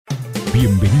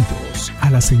Bienvenidos a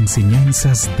las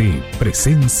enseñanzas de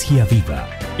Presencia Viva.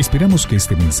 Esperamos que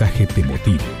este mensaje te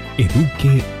motive,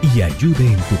 eduque y ayude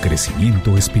en tu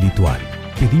crecimiento espiritual.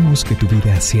 Pedimos que tu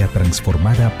vida sea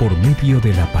transformada por medio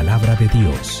de la palabra de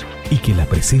Dios y que la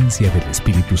presencia del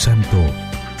Espíritu Santo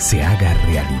se haga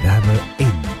realidad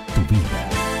en tu vida.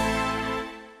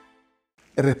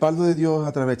 El respaldo de Dios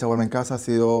a través de Chaguarma en Casa ha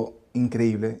sido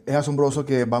increíble. Es asombroso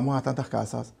que vamos a tantas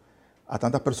casas, a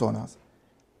tantas personas,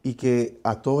 y que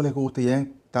a todos les guste y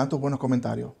hayan tantos buenos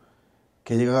comentarios,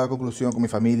 que he llegado a la conclusión con mi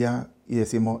familia y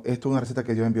decimos, esto es una receta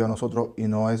que Dios envió a nosotros y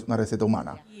no es una receta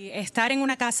humana. Y estar en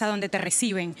una casa donde te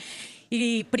reciben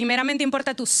y primeramente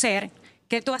importa tu ser,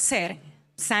 qué tú hacer,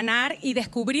 sanar y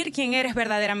descubrir quién eres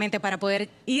verdaderamente para poder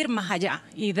ir más allá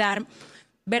y dar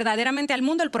verdaderamente al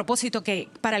mundo el propósito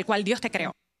para el cual Dios te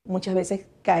creó. Muchas veces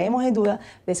caemos en duda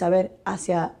de saber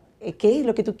hacia qué es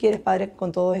lo que tú quieres, Padre,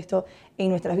 con todo esto en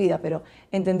nuestras vidas, pero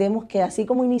entendemos que así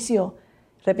como inició,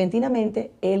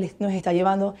 repentinamente Él nos está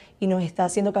llevando y nos está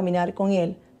haciendo caminar con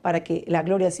Él para que la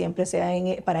gloria siempre sea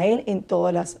para Él en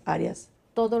todas las áreas.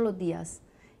 Todos los días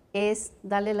es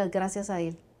darle las gracias a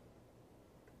Él,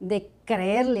 de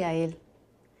creerle a Él,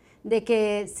 de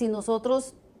que si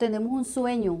nosotros tenemos un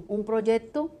sueño, un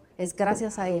proyecto, es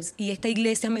gracias a Él. Y esta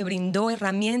iglesia me brindó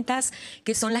herramientas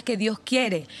que son las que Dios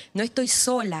quiere. No estoy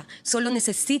sola, solo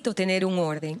necesito tener un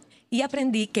orden. Y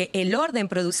aprendí que el orden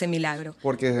produce milagro.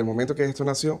 Porque desde el momento que esto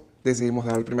nació, decidimos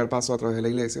dar el primer paso a través de la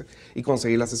iglesia y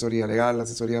conseguir la asesoría legal, la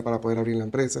asesoría para poder abrir la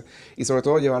empresa y sobre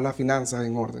todo llevar las finanzas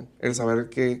en orden. El saber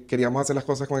que queríamos hacer las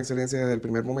cosas con excelencia desde el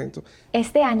primer momento.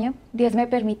 Este año, Dios me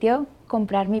permitió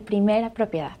comprar mi primera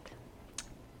propiedad.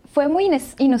 Fue muy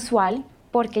inusual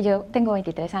porque yo tengo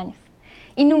 23 años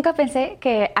y nunca pensé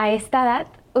que a esta edad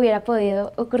hubiera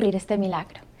podido ocurrir este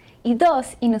milagro. Y dos,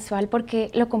 inusual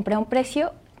porque lo compré a un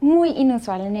precio muy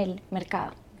inusual en el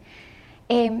mercado.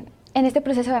 En este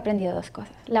proceso he aprendido dos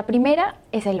cosas. La primera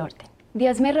es el orden.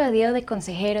 Dios me rodeó de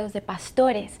consejeros, de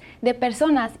pastores, de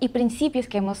personas y principios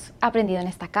que hemos aprendido en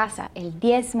esta casa. El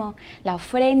diezmo, la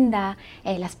ofrenda,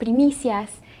 las primicias.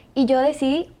 Y yo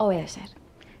decidí obedecer.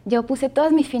 Yo puse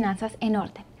todas mis finanzas en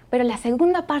orden. Pero la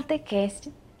segunda parte, que es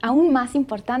aún más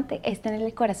importante, es tener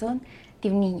el corazón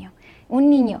de un niño. Un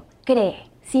niño cree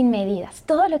sin medidas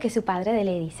todo lo que su padre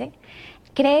le dice.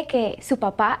 Cree que su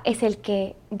papá es el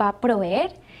que va a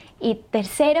proveer. Y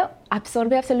tercero,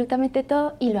 absorbe absolutamente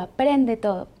todo y lo aprende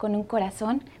todo con un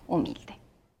corazón humilde.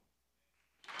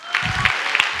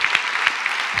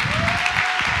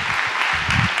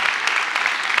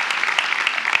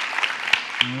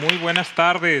 Muy buenas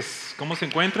tardes. ¿Cómo se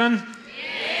encuentran?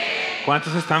 Bien.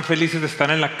 ¿Cuántos están felices de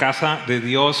estar en la casa de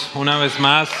Dios una vez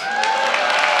más?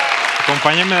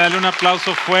 Acompáñenme a darle un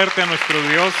aplauso fuerte a nuestro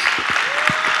Dios.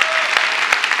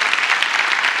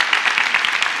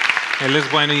 Él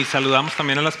es bueno y saludamos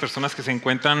también a las personas que se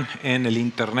encuentran en el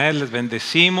internet. Les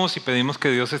bendecimos y pedimos que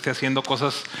Dios esté haciendo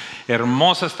cosas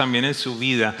hermosas también en su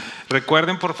vida.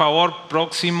 Recuerden, por favor,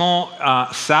 próximo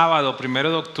sábado, 1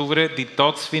 de octubre,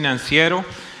 Detox Financiero.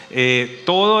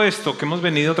 Todo esto que hemos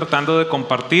venido tratando de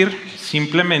compartir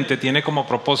simplemente tiene como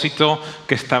propósito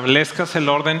que establezcas el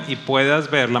orden y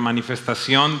puedas ver la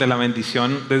manifestación de la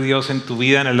bendición de Dios en tu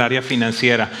vida en el área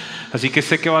financiera. Así que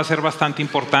sé que va a ser bastante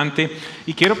importante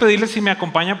y quiero pedirles si me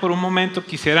acompaña por un momento.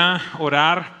 Quisiera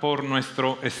orar por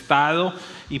nuestro estado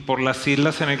y por las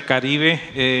islas en el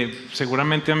Caribe.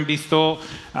 Seguramente han visto,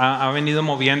 ha venido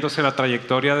moviéndose la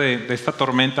trayectoria de esta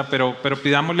tormenta, pero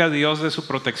pidámosle a Dios de su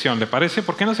protección. ¿Le parece?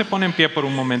 ¿Por qué no se pone en pie por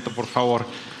un momento, por favor?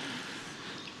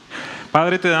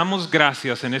 Padre, te damos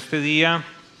gracias en este día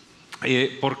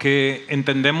porque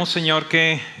entendemos, Señor,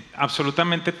 que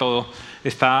absolutamente todo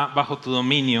está bajo tu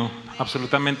dominio,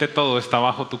 absolutamente todo está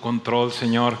bajo tu control,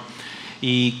 Señor.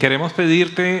 Y queremos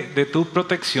pedirte de tu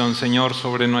protección, Señor,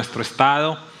 sobre nuestro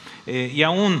estado y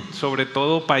aún sobre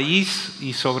todo país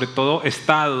y sobre todo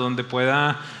estado donde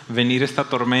pueda venir esta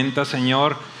tormenta,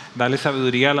 Señor. Dale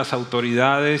sabiduría a las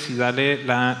autoridades y dale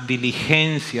la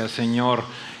diligencia, Señor,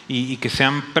 y que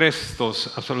sean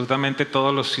prestos absolutamente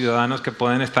todos los ciudadanos que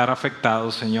pueden estar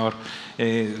afectados, Señor.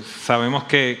 Sabemos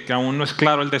que aún no es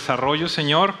claro el desarrollo,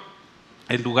 Señor,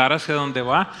 el lugar hacia donde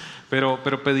va,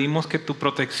 pero pedimos que tu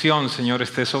protección, Señor,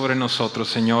 esté sobre nosotros,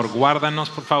 Señor. Guárdanos,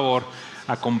 por favor,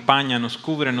 acompáñanos,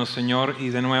 cúbrenos, Señor, y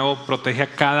de nuevo protege a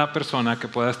cada persona que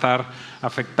pueda estar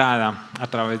afectada a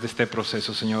través de este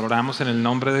proceso, Señor. Oramos en el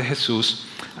nombre de Jesús.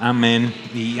 Amén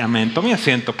y amén. Tome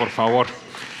asiento, por favor.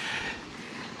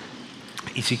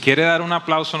 Y si quiere dar un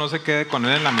aplauso, no se quede con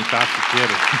él en la mitad, si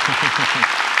quiere.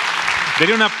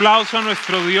 Dele un aplauso a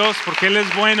nuestro Dios porque Él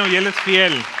es bueno y Él es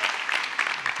fiel.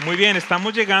 Muy bien,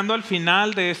 estamos llegando al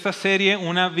final de esta serie,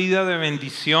 Una vida de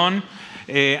bendición.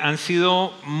 Han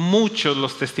sido muchos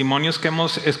los testimonios que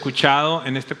hemos escuchado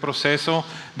en este proceso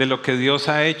de lo que Dios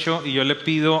ha hecho, y yo le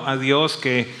pido a Dios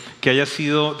que haya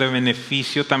sido de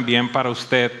beneficio también para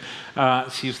usted.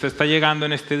 Si usted está llegando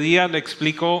en este día, le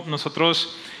explico,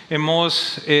 nosotros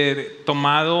hemos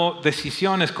tomado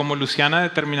decisiones, como Luciana en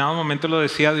determinado momento lo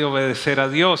decía, de obedecer a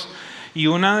Dios. Y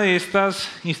una de estas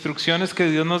instrucciones que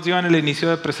Dios nos dio en el inicio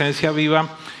de Presencia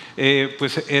Viva,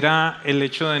 pues era el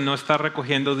hecho de no estar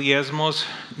recogiendo diezmos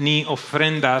ni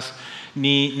ofrendas,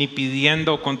 ni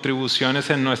pidiendo contribuciones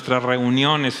en nuestras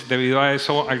reuniones. Debido a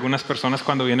eso, algunas personas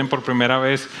cuando vienen por primera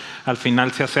vez, al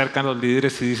final se acercan los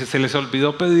líderes y dicen, se les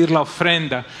olvidó pedir la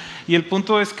ofrenda. Y el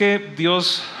punto es que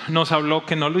Dios nos habló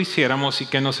que no lo hiciéramos y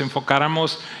que nos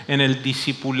enfocáramos en el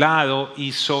discipulado,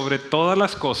 y sobre todas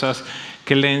las cosas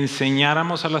que le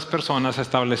enseñáramos a las personas a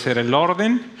establecer el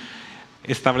orden,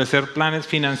 establecer planes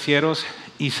financieros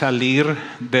y salir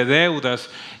de deudas.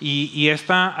 Y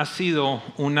esta ha sido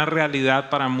una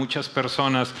realidad para muchas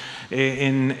personas.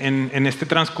 En este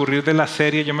transcurrir de la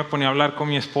serie yo me ponía a hablar con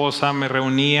mi esposa, me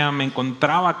reunía, me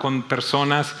encontraba con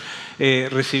personas,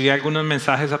 recibía algunos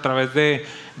mensajes a través de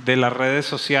las redes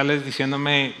sociales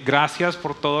diciéndome gracias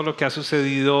por todo lo que ha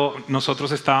sucedido.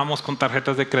 Nosotros estábamos con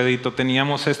tarjetas de crédito,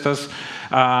 teníamos estas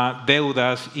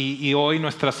deudas, y hoy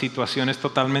nuestra situación es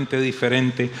totalmente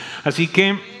diferente. Así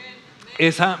que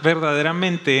esa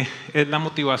verdaderamente es la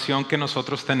motivación que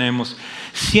nosotros tenemos.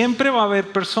 Siempre va a haber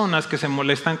personas que se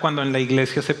molestan cuando en la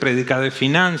iglesia se predica de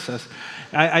finanzas.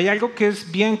 Hay algo que es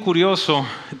bien curioso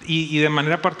y de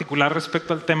manera particular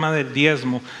respecto al tema del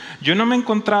diezmo. Yo no me he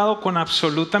encontrado con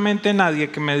absolutamente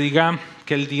nadie que me diga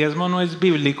que el diezmo no es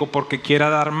bíblico porque quiera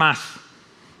dar más.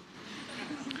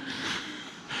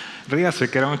 Ríase,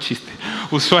 que era un chiste.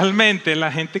 Usualmente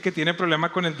la gente que tiene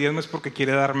problema con el diezmo es porque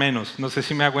quiere dar menos. No sé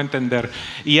si me hago entender.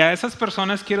 Y a esas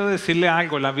personas quiero decirle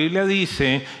algo. La Biblia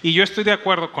dice, y yo estoy de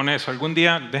acuerdo con eso. Algún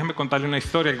día, déjeme contarle una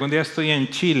historia. Algún día estoy en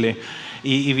Chile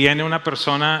y viene una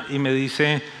persona y me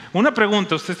dice, una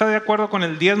pregunta, ¿usted está de acuerdo con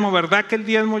el diezmo? ¿Verdad que el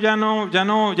diezmo ya no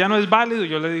es válido?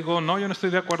 Yo le digo, no, yo no estoy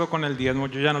de acuerdo con el diezmo,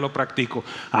 yo ya no lo practico.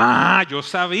 Ah, yo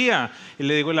sabía. Y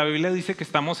le digo, la Biblia dice que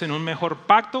estamos en un mejor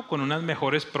pacto con unas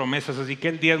mejores promesas, así que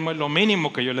el diezmo es lo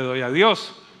mínimo que yo le doy a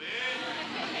Dios.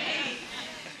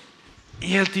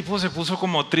 Y el tipo se puso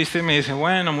como triste y me dice,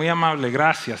 bueno, muy amable,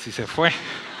 gracias, y se fue.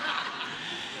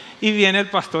 Y viene el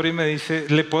pastor y me dice,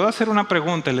 ¿le puedo hacer una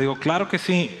pregunta? Y le digo, claro que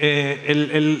sí.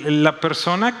 La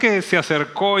persona que se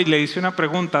acercó y le hice una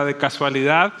pregunta de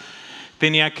casualidad,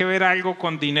 ¿tenía que ver algo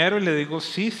con dinero? Y le digo,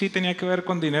 sí, tenía que ver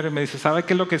con dinero. Y me dice, ¿sabe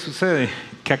qué es lo que sucede?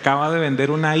 Que acaba de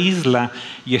vender una isla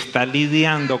y está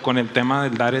lidiando con el tema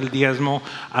del dar el diezmo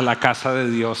a la casa de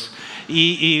Dios.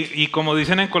 Y como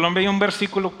dicen en Colombia, hay un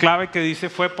versículo clave que dice,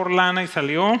 fue por lana y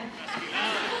salió.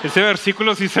 Ese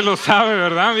versículo sí se lo sabe,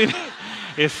 ¿verdad? Mire.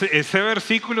 Ese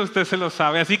versículo usted se lo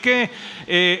sabe. Así que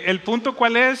el punto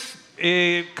cuál es,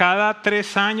 cada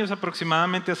 3 años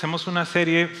aproximadamente hacemos una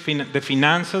serie de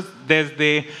finanzas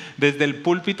desde el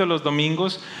púlpito los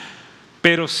domingos,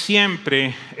 pero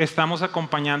siempre estamos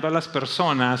acompañando a las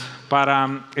personas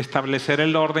para establecer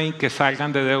el orden y que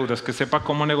salgan de deudas, que sepa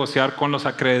cómo negociar con los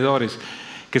acreedores,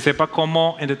 que sepa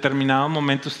cómo en determinado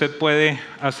momento usted puede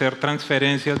hacer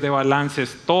transferencias de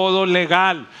balances, todo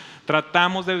legal.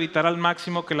 Tratamos de evitar al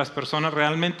máximo que las personas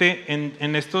realmente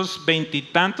en estos 20 y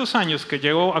tantos años que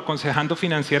llevo aconsejando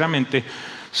financieramente,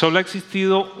 solo ha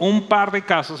existido un par de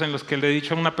casos en los que le he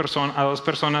dicho a 2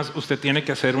 personas, usted tiene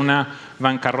que hacer una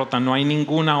bancarrota, no hay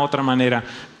ninguna otra manera.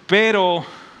 Pero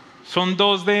son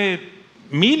 2 de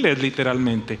miles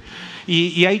literalmente.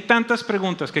 Y hay tantas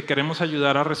preguntas que queremos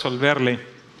ayudar a resolverle,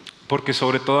 porque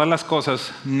sobre todas las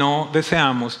cosas no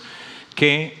deseamos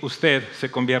que usted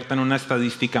se convierta en una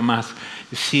estadística más.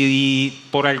 Si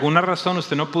por alguna razón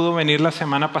usted no pudo venir la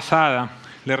semana pasada,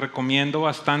 le recomiendo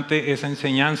bastante esa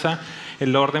enseñanza.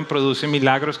 El orden produce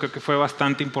milagros, creo que fue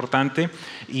bastante importante.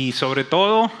 Y sobre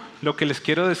todo, lo que les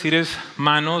quiero decir es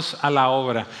manos a la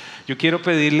obra. Yo quiero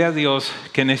pedirle a Dios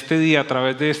que en este día, a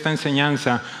través de esta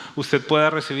enseñanza, usted pueda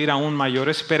recibir aún mayor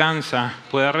esperanza,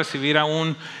 pueda recibir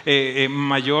aún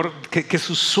mayor, que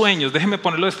sus sueños, déjeme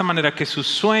ponerlo de esta manera, que sus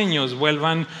sueños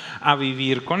vuelvan a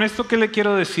vivir. Con esto, ¿qué le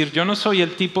quiero decir? Yo no soy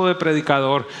el tipo de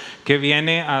predicador que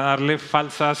viene a darle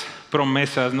falsas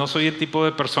promesas, no soy el tipo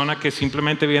de persona que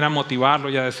simplemente viene a motivarlo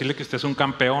y a decirle que usted es un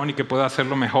campeón y que puede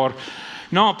hacerlo mejor.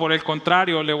 No, por el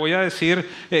contrario, le voy a decir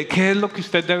qué es lo que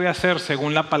usted debe hacer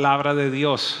según la palabra de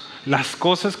Dios. Las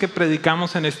cosas que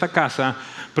predicamos en esta casa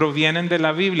provienen de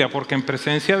la Biblia, porque en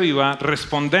Presencia Viva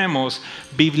respondemos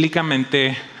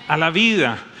bíblicamente a la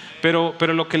vida. Pero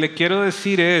lo que le quiero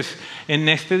decir es, en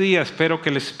este día espero que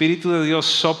el Espíritu de Dios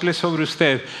sople sobre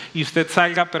usted y usted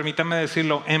salga, permítame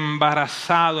decirlo,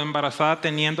 embarazada,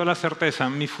 teniendo la certeza,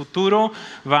 mi futuro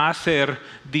va a ser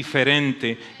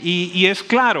diferente. Y es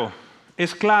claro,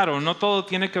 no todo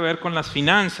tiene que ver con las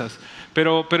finanzas,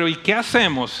 pero ¿y qué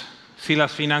hacemos si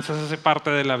las finanzas hacen parte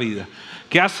de la vida?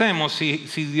 ¿Qué hacemos si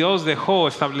Dios dejó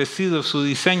establecido su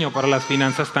diseño para las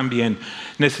finanzas también?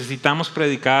 Necesitamos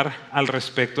predicar al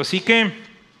respecto. Así que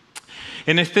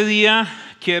en este día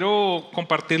quiero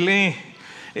compartirle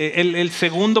el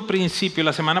segundo principio.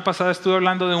 La semana pasada estuve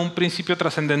hablando de un principio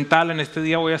trascendental. En este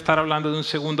día voy a estar hablando de un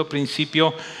segundo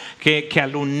principio que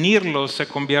al unirlos se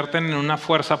convierten en una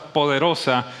fuerza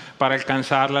poderosa para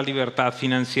alcanzar la libertad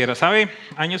financiera. ¿Sabe?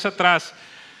 Años atrás,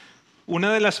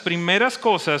 una de las primeras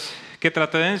cosas que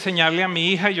traté de enseñarle a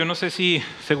mi hija, yo no sé si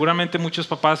seguramente muchos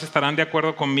papás estarán de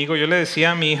acuerdo conmigo, yo le decía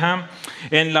a mi hija,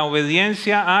 en la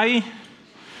obediencia hay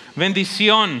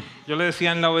bendición. Yo le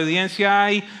decía, en la obediencia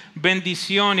hay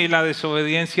bendición y la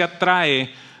desobediencia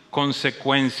trae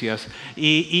consecuencias.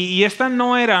 Y esta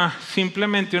no era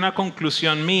simplemente una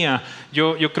conclusión mía.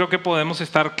 Yo creo que podemos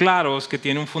estar claros que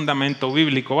tiene un fundamento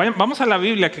bíblico. Vamos a la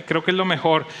Biblia, que creo que es lo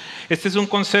mejor. Este es un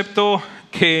concepto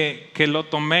que lo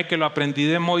tomé, que lo aprendí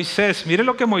de Moisés. Mire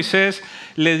lo que Moisés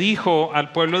le dijo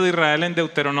al pueblo de Israel en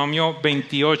Deuteronomio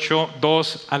 28,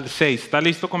 2 al 6. ¿Está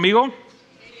listo conmigo?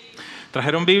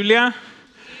 ¿Trajeron Biblia?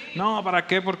 No, ¿para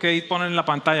qué? Porque ahí ponen en la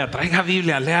pantalla. Traiga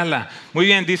Biblia, léala. Muy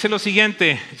bien, dice lo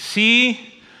siguiente.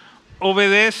 Si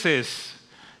obedeces.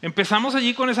 Empezamos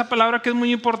allí con esa palabra que es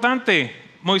muy importante.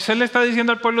 Moisés le está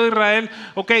diciendo al pueblo de Israel,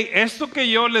 ok, esto que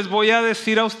yo les voy a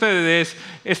decir a ustedes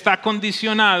está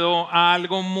condicionado a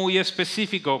algo muy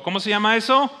específico. ¿Cómo se llama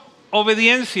eso?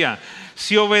 Obediencia.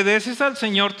 Si obedeces al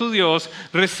Señor tu Dios,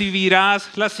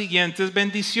 recibirás las siguientes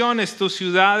bendiciones. Tus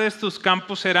ciudades, tus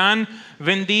campos serán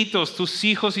benditos. Tus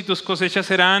hijos y tus cosechas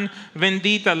serán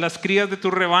benditas. Las crías de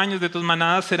tus rebaños, de tus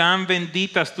manadas serán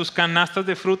benditas. Tus canastas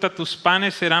de fruta, tus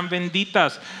panes serán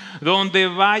benditas. Donde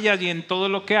vayas y en todo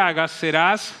lo que hagas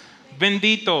serás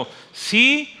bendito.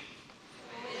 Si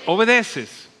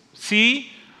obedeces. Si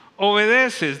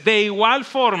obedeces. De igual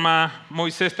forma,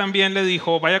 Moisés también le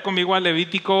dijo, vaya conmigo a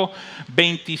Levítico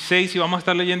 26 y vamos a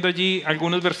estar leyendo allí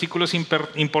algunos versículos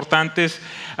importantes.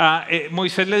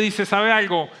 Moisés le dice, ¿sabe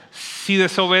algo? Si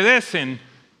desobedecen,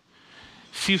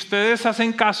 si ustedes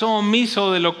hacen caso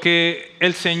omiso de lo que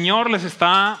el Señor les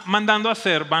está mandando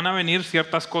hacer, van a venir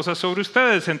ciertas cosas sobre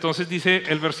ustedes. Entonces dice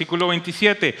el versículo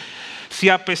 27, si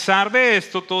a pesar de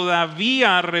esto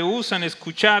todavía rehúsan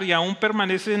escuchar y aún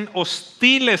permanecen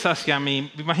hostiles hacia mí.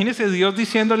 Imagínense Dios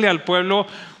diciéndole al pueblo,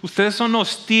 ustedes son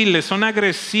hostiles, son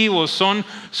agresivos,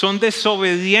 son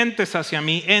desobedientes hacia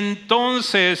mí.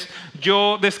 Entonces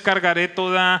yo descargaré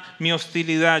toda mi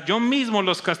hostilidad. Yo mismo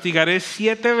los castigaré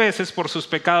 7 veces por sus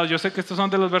pecados. Yo sé que estos son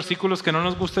de los versículos que no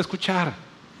nos gusta escuchar.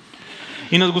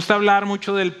 Y nos gusta hablar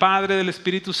mucho del Padre, del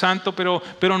Espíritu Santo, pero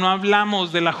no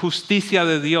hablamos de la justicia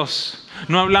de Dios.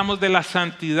 No hablamos de la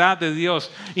santidad de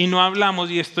Dios. Y no hablamos,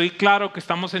 y estoy claro que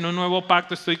estamos en un nuevo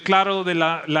pacto, estoy claro de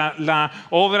la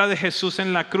obra de Jesús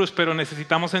en la cruz, pero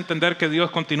necesitamos entender que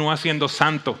Dios continúa siendo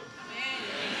santo.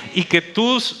 Y que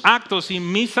tus actos y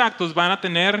mis actos van a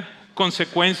tener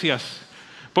consecuencias.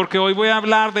 Porque hoy voy a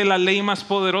hablar de la ley más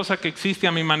poderosa que existe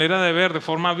a mi manera de ver de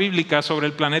forma bíblica sobre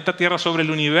el planeta Tierra, sobre el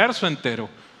universo entero.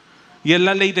 Y es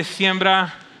la ley de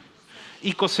siembra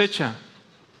y cosecha.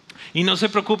 Y no se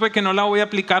preocupe que no la voy a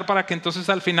aplicar para que entonces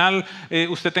al final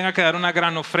usted tenga que dar una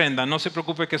gran ofrenda. No se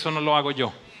preocupe que eso no lo hago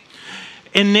yo.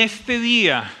 En este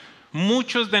día,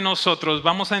 muchos de nosotros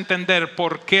vamos a entender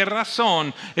por qué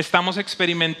razón estamos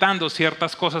experimentando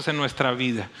ciertas cosas en nuestra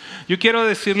vida. Yo quiero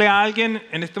decirle a alguien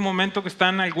en este momento que está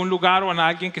en algún lugar o a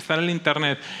alguien que está en el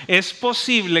internet, es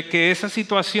posible que esa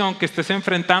situación que estés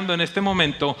enfrentando en este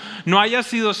momento no haya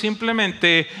sido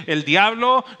simplemente el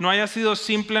diablo, no haya sido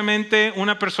simplemente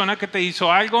una persona que te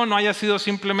hizo algo, no haya sido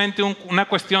simplemente una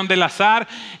cuestión del azar.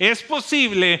 Es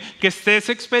posible que estés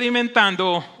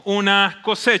experimentando una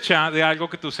cosecha de algo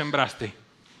que tú sembraste.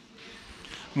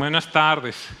 Buenas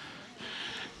tardes.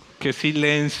 Qué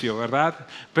silencio, ¿verdad?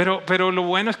 Pero lo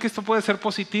bueno es que esto puede ser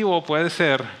positivo o puede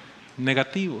ser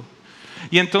negativo.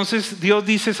 Y entonces Dios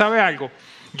dice, ¿sabe algo?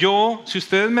 Yo, si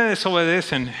ustedes me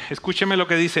desobedecen, escúcheme lo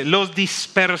que dice, los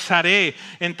dispersaré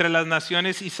entre las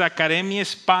naciones y sacaré mi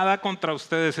espada contra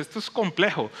ustedes. Esto es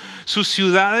complejo. Sus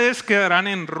ciudades quedarán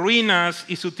en ruinas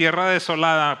y su tierra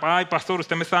desolada. Ay, pastor,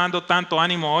 usted me está dando tanto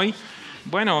ánimo hoy.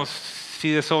 Bueno, si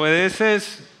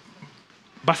desobedeces,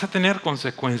 vas a tener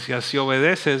consecuencias. Si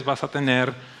obedeces, vas a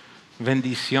tener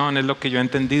bendición. Es lo que yo he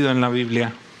entendido en la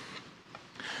Biblia.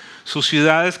 Sus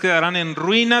ciudades quedarán en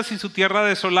ruinas y su tierra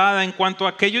desolada. En cuanto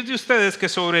a aquellos de ustedes que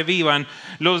sobrevivan,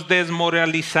 los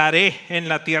desmoralizaré en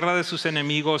la tierra de sus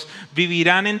enemigos.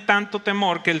 Vivirán en tanto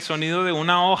temor que el sonido de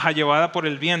una hoja llevada por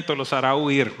el viento los hará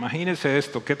huir. Imagínense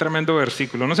esto, qué tremendo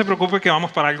versículo. No se preocupe que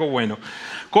vamos para algo bueno.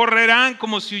 Correrán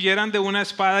como si huyeran de una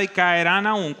espada y caerán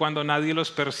aún cuando nadie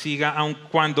los persiga. Aun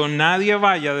cuando nadie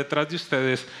vaya detrás de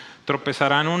ustedes,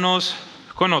 tropezarán unos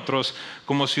con otros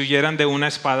como si huyeran de una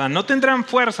espada. No tendrán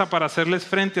fuerza para hacerles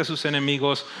frente a sus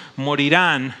enemigos.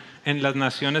 Morirán en las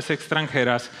naciones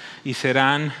extranjeras y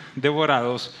serán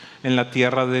devorados en la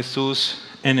tierra de sus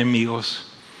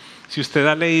enemigos. Si usted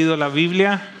ha leído la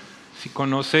Biblia, si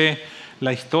conoce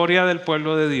la historia del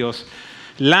pueblo de Dios,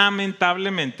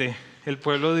 lamentablemente el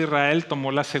pueblo de Israel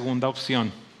tomó la segunda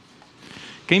opción.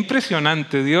 Qué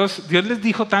impresionante, Dios les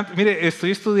dijo tanto. Mire,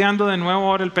 estoy estudiando de nuevo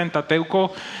ahora el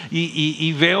Pentateuco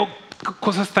y veo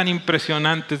cosas tan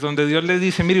impresionantes donde Dios les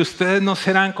dice, mire, ustedes no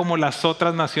serán como las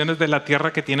otras naciones de la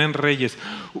tierra que tienen reyes.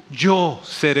 Yo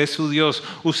seré su Dios,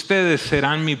 ustedes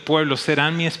serán mi pueblo,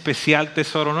 serán mi especial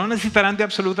tesoro. No necesitarán de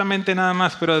absolutamente nada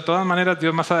más, pero de todas maneras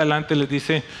Dios más adelante les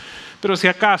dice, pero si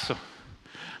acaso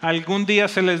algún día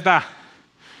se les da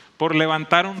por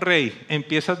levantar un rey,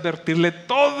 empieza a advertirle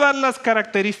todas las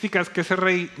características que ese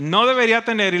rey no debería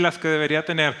tener y las que debería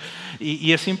tener.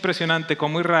 Y es impresionante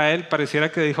cómo Israel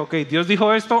pareciera que dijo, ok, Dios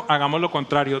dijo esto, hagamos lo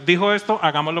contrario. Dijo esto,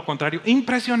 hagamos lo contrario.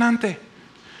 Impresionante.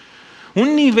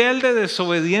 Un nivel de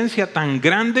desobediencia tan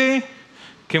grande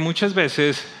que muchas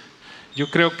veces yo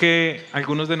creo que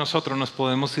algunos de nosotros nos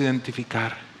podemos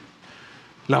identificar.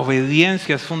 La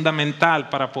obediencia es fundamental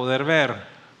para poder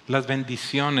ver las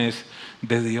bendiciones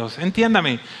de Dios.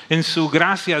 Entiéndame, en su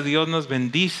gracia Dios nos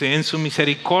bendice, en su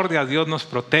misericordia Dios nos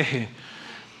protege,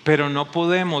 pero no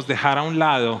podemos dejar a un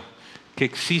lado que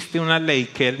existe una ley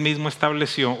que Él mismo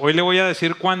estableció. Hoy le voy a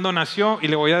decir cuándo nació y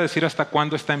le voy a decir hasta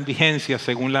cuándo está en vigencia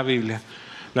según la Biblia,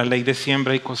 la ley de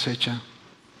siembra y cosecha.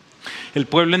 El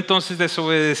pueblo entonces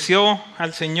desobedeció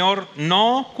al Señor,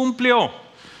 no cumplió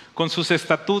con sus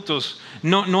estatutos,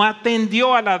 no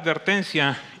atendió a la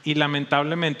advertencia y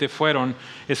lamentablemente fueron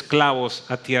esclavos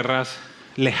a tierras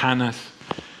lejanas.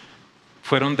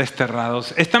 Fueron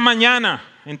desterrados. Esta mañana,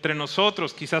 entre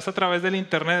nosotros, quizás a través del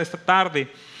internet esta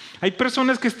tarde, hay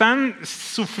personas que están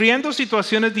sufriendo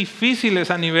situaciones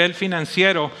difíciles a nivel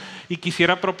financiero y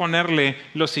quisiera proponerle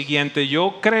lo siguiente.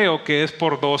 Yo creo que es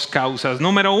por dos causas.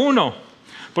 Número uno,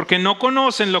 porque no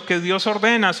conocen lo que Dios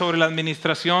ordena sobre la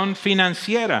administración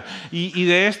financiera. Y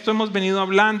de esto hemos venido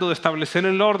hablando, de establecer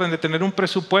el orden, de tener un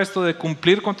presupuesto, de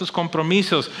cumplir con tus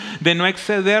compromisos, de no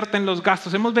excederte en los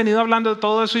gastos. Hemos venido hablando de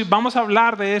todo eso y vamos a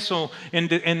hablar de eso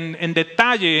en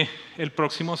detalle el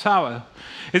próximo sábado.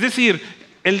 Es decir,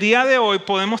 el día de hoy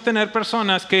podemos tener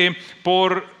personas que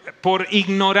por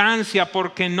ignorancia,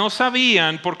 porque no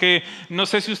sabían, porque no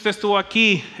sé si usted estuvo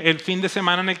aquí el fin de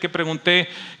semana en el que pregunté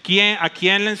a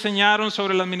quién le enseñaron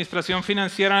sobre la administración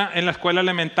financiera en la escuela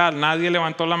elemental. Nadie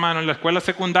levantó la mano. En la escuela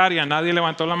secundaria nadie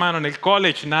levantó la mano. En el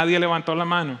college nadie levantó la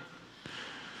mano.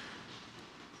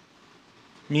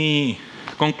 Mi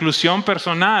conclusión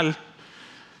personal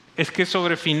es que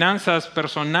sobre finanzas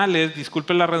personales,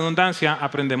 disculpe la redundancia,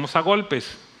 aprendemos a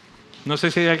golpes. No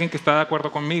sé si hay alguien que está de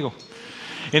acuerdo conmigo.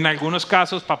 En algunos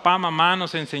casos papá, mamá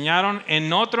nos enseñaron,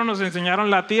 en otros nos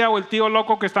enseñaron la tía o el tío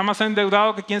loco que está más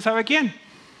endeudado que quién sabe quién.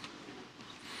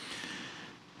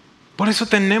 Por eso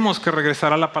tenemos que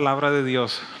regresar a la palabra de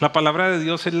Dios. La palabra de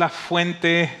Dios es la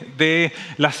fuente de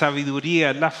la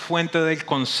sabiduría, es la fuente del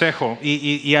consejo.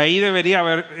 Y ahí debería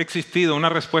haber existido una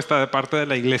respuesta de parte de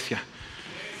la iglesia.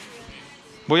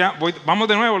 Vamos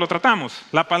de nuevo, lo tratamos.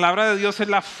 La palabra de Dios es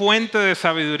la fuente de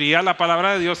sabiduría, la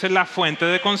palabra de Dios es la fuente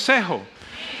de consejo.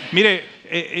 Mire,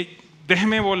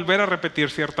 déjeme volver a repetir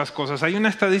ciertas cosas. Hay una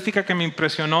estadística que me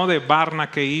impresionó de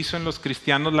Barna que hizo en los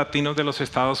cristianos latinos de los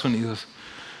Estados Unidos.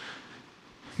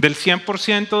 Del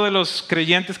 100% de los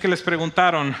creyentes que les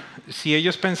preguntaron si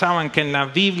ellos pensaban que en la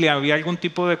Biblia había algún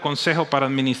tipo de consejo para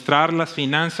administrar las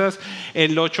finanzas,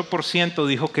 el 8%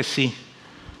 dijo que sí.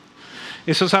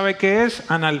 ¿Eso sabe qué es?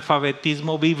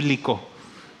 Analfabetismo bíblico.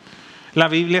 La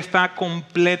Biblia está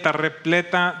completa,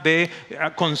 repleta de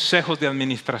consejos de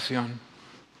administración.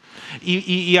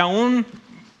 Y aún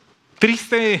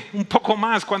triste un poco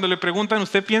más cuando le preguntan,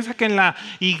 ¿usted piensa que en la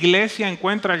iglesia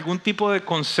encuentra algún tipo de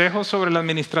consejo sobre la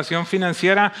administración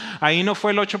financiera? Ahí no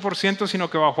fue el 8%, sino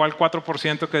que bajó al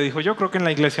 4% que dijo, yo creo que en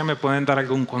la iglesia me pueden dar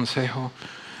algún consejo.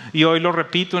 Y hoy lo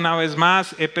repito una vez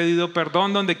más, he pedido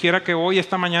perdón donde quiera que voy.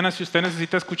 Esta mañana, si usted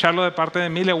necesita escucharlo de parte de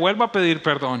mí, le vuelvo a pedir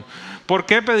perdón. ¿Por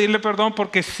qué pedirle perdón?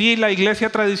 Porque sí, la iglesia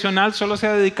tradicional solo se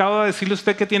ha dedicado a decirle a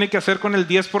usted qué tiene que hacer con el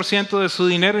 10% de su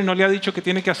dinero y no le ha dicho qué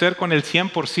tiene que hacer con el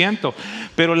 100%.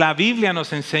 Pero la Biblia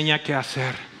nos enseña qué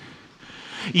hacer.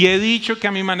 Y he dicho que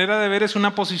a mi manera de ver es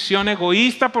una posición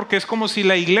egoísta porque es como si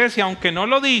la iglesia, aunque no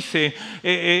lo dice,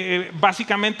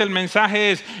 básicamente el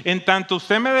mensaje es, en tanto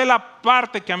usted me dé la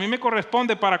parte que a mí me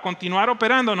corresponde para continuar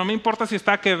operando, no me importa si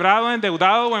está quebrado,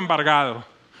 endeudado o embargado.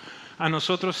 A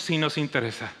nosotros sí nos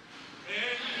interesa.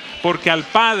 Porque al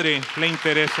Padre le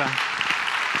interesa.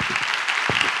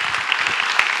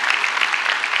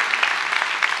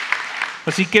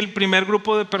 Así que el primer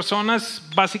grupo de personas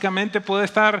básicamente puede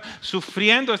estar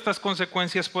sufriendo estas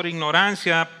consecuencias por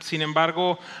ignorancia. Sin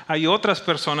embargo, hay otras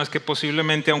personas que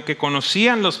posiblemente, aunque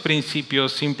conocían los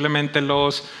principios, simplemente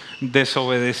los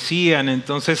desobedecían.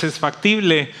 Entonces es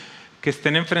factible que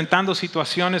estén enfrentando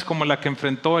situaciones como la que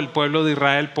enfrentó el pueblo de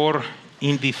Israel por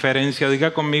indiferencia.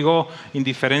 Diga conmigo,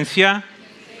 indiferencia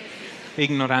e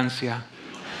ignorancia.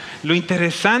 Lo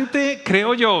interesante,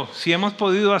 creo yo, si hemos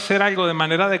podido hacer algo de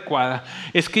manera adecuada,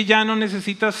 es que ya no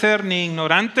necesitas ser ni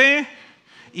ignorante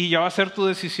y ya va a ser tu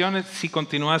decisión si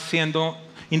continúas siendo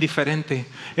indiferente.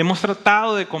 Hemos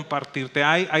tratado de compartirte,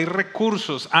 hay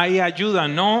recursos, hay ayuda,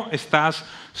 no estás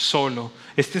solo.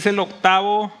 Este es el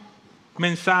octavo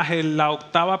mensaje, la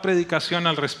octava predicación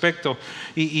al respecto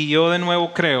y yo de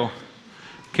nuevo creo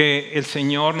que el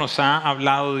Señor nos ha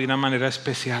hablado de una manera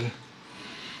especial.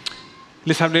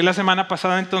 Les hablé la semana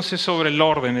pasada entonces sobre el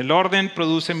orden. El orden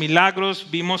produce milagros.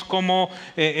 Vimos cómo,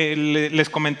 les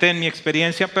comenté en mi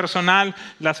experiencia personal,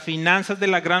 las finanzas de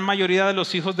la gran mayoría de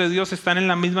los hijos de Dios están en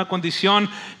la misma condición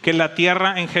que la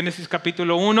tierra en Génesis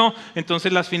capítulo 1.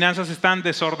 Entonces las finanzas están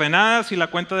desordenadas y la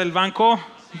cuenta del banco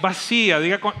vacía.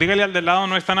 Dígale al del lado,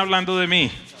 no están hablando de mí.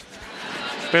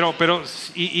 Pero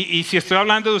y si estoy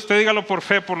hablando de usted, dígalo por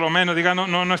fe por lo menos. Diga,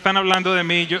 no están hablando de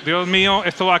mí. Dios mío,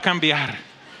 esto va a cambiar.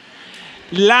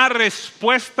 La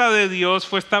respuesta de Dios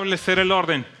fue establecer el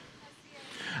orden.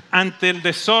 Ante el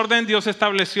desorden, Dios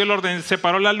estableció el orden.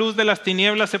 Separó la luz de las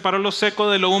tinieblas, separó lo seco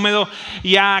de lo húmedo.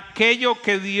 Y a aquello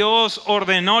que Dios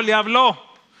ordenó le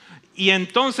habló. Y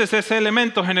entonces ese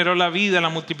elemento generó la vida, la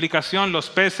multiplicación, los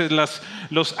peces,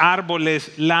 los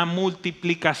árboles, la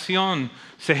multiplicación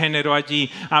se generó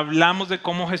allí. Hablamos de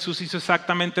cómo Jesús hizo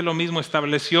exactamente lo mismo.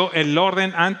 Estableció el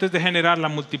orden antes de generar la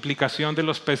multiplicación de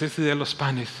los peces y de los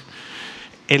panes.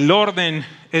 El orden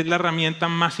es la herramienta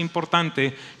más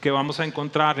importante que vamos a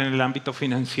encontrar en el ámbito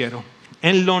financiero.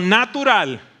 En lo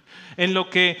natural, en lo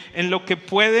que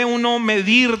puede uno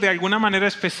medir de alguna manera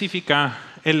específica,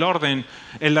 el orden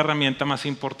es la herramienta más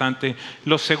importante.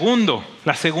 La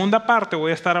segunda parte,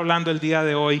 voy a estar hablando el día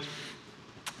de hoy,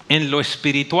 en lo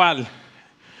espiritual,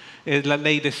 es la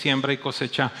ley de siembra y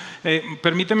cosecha.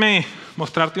 Permíteme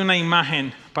mostrarte una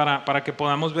imagen para que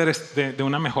podamos ver de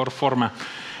una mejor forma.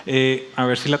 A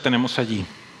ver si la tenemos allí.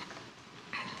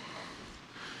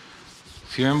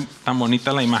 Si ven tan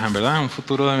bonita la imagen, ¿verdad? Un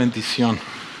futuro de bendición.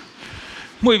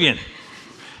 Muy bien.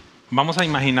 Vamos a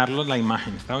imaginarnos la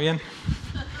imagen, ¿está bien?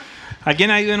 ¿Alguien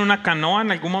ha ido en una canoa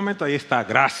en algún momento? Ahí está,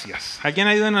 gracias. ¿Alguien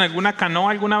ha ido en alguna canoa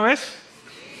alguna vez?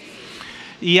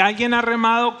 ¿Y alguien ha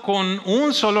remado con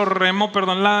un solo remo,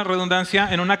 perdón la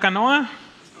redundancia, en una canoa?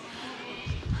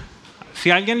 Si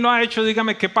alguien lo ha hecho,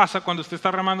 dígame qué pasa cuando usted está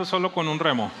remando solo con un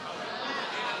remo.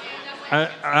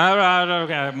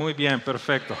 Muy bien,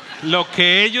 perfecto. Lo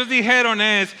que ellos dijeron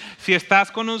es, si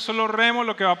estás con un solo remo,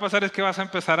 lo que va a pasar es que vas a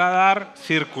empezar a dar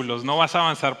círculos, no vas a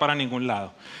avanzar para ningún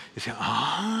lado. Dicen,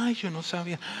 ay, yo no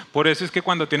sabía. Por eso es que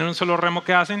cuando tienen un solo remo,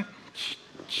 ¿qué hacen?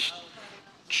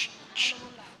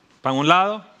 Para un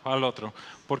lado, para el otro.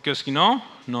 Porque si no,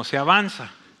 no se avanza.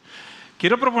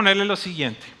 Quiero proponerle lo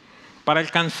siguiente. Para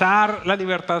alcanzar la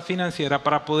libertad financiera,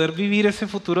 para poder vivir ese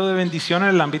futuro de bendición en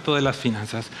el ámbito de las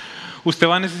finanzas, usted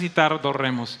va a necesitar dos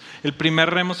remos. El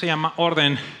primer remo se llama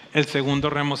orden, el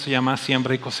segundo remo se llama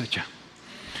siembra y cosecha.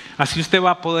 Así usted va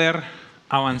a poder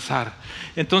avanzar.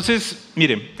 Entonces,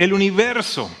 mire, el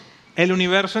universo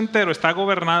entero está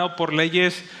gobernado por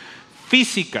leyes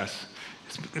físicas.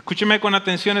 Escúcheme con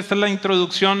atención, esta es la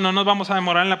introducción, no nos vamos a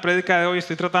demorar en la prédica de hoy,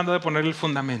 estoy tratando de poner el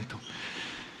fundamento.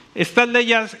 Estas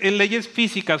leyes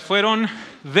físicas fueron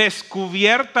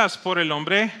descubiertas por el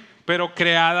hombre, pero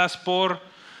creadas por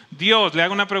Dios. Le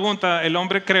hago una pregunta, ¿el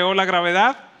hombre creó la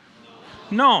gravedad?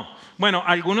 No. Bueno,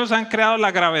 algunos han creado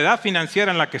la gravedad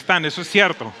financiera en la que están, eso es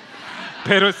cierto.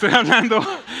 Pero estoy hablando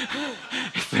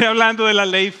de la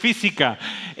ley física.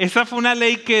 Esa fue una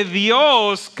ley que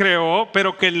Dios creó,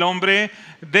 pero que el hombre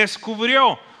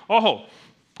descubrió. Ojo,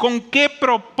 ¿Con qué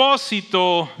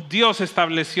propósito Dios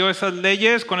estableció esas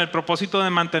leyes? Con el propósito de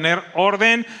mantener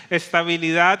orden,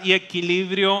 estabilidad y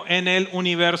equilibrio en el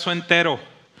universo entero.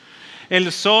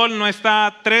 El sol no está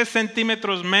a 3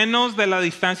 centímetros menos de la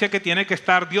distancia que tiene que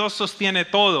estar. Dios sostiene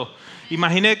todo.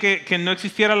 Imagine que no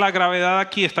existiera la gravedad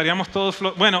aquí, estaríamos todos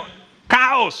bueno,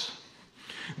 caos.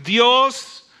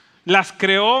 Dios las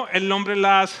creó, el hombre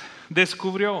las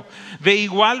descubrió. De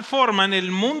igual forma, en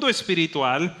el mundo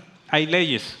espiritual hay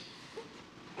leyes.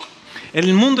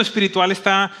 El mundo espiritual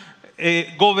está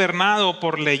gobernado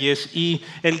por leyes, y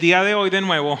el día de hoy de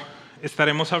nuevo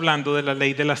estaremos hablando de la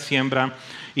ley de la siembra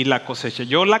y la cosecha.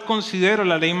 Yo la considero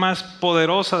la ley más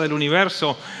poderosa del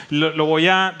universo. Lo voy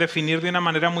a definir de una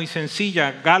manera muy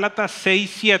sencilla. Gálatas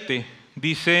 6:7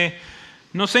 dice: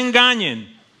 no se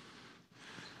engañen.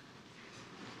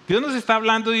 Dios nos está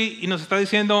hablando y nos está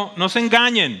diciendo: no se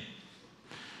engañen.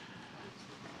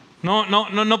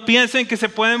 No piensen que se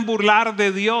pueden burlar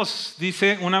de Dios,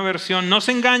 dice una versión. No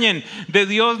se engañen, de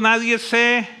Dios nadie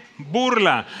se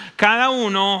burla. Cada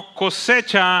uno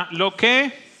cosecha lo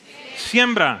que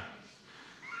siembra.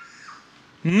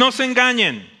 No se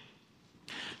engañen.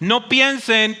 No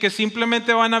piensen que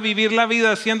simplemente van a vivir la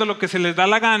vida haciendo lo que se les da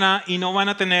la gana y no van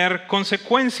a tener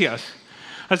consecuencias.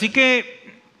 Así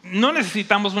que no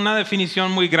necesitamos una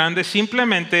definición muy grande,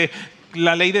 simplemente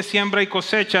la ley de siembra y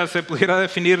cosecha se pudiera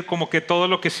definir como que todo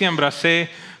lo que siembra se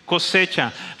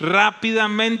cosecha.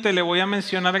 Rápidamente le voy a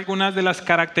mencionar algunas de las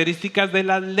características de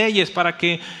las leyes para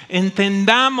que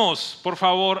entendamos, por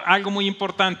favor, algo muy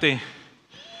importante.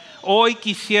 Hoy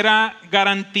quisiera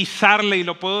garantizarle, y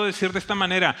lo puedo decir de esta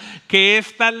manera, que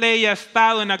esta ley ha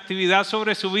estado en actividad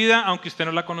sobre su vida aunque usted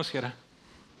no la conociera.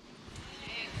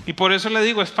 Y por eso le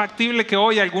digo, es factible que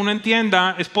hoy alguno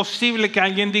entienda, es posible que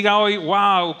alguien diga hoy: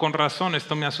 wow, con razón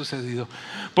esto me ha sucedido.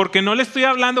 Porque no le estoy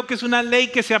hablando que es una ley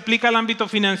que se aplica al ámbito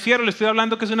financiero, le estoy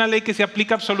hablando que es una ley que se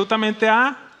aplica absolutamente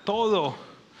a todo.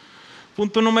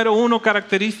 Punto número 1,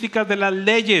 características de las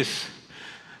leyes.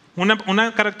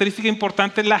 Una característica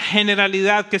importante es la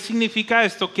generalidad. ¿Qué significa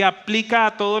esto? Que aplica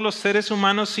a todos los seres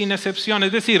humanos sin excepción.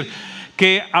 Es decir,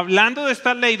 que hablando de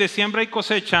esta ley de siembra y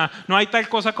cosecha, no hay tal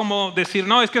cosa como decir: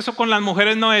 no, es que eso con las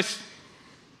mujeres no es.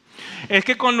 Es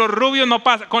que con los rubios no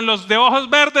pasa, con los de ojos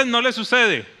verdes no le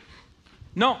sucede.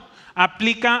 No,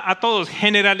 aplica a todos.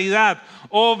 Generalidad,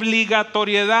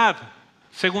 obligatoriedad.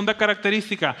 Segunda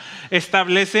característica,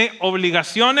 establece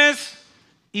obligaciones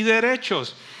y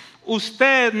derechos.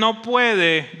 Usted no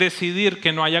puede decidir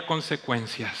que no haya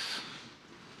consecuencias.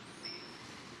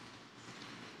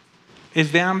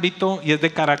 Es de ámbito y es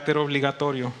de carácter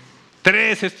obligatorio.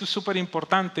 3, esto es súper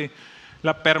importante,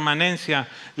 la permanencia.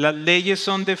 Las leyes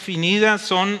son definidas,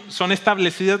 son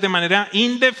establecidas de manera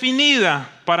indefinida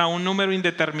para un número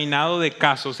indeterminado de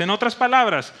casos. En otras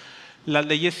palabras, las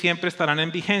leyes siempre estarán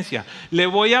en vigencia. Le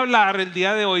voy a hablar el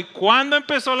día de hoy cuándo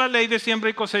empezó la ley de siembra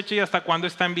y cosecha y hasta cuándo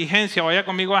está en vigencia. Vaya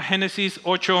conmigo a Génesis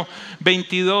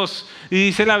 8:22 y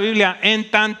dice la Biblia: en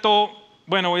tanto...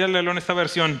 Bueno, voy a leerlo en esta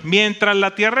versión. Mientras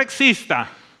la tierra exista,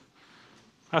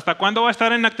 ¿hasta cuándo va a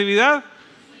estar en actividad?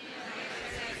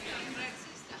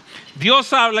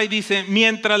 Dios habla y dice: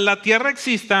 mientras la tierra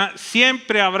exista,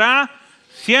 siempre habrá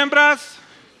siembras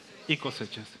y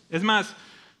cosechas. Es más,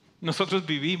 nosotros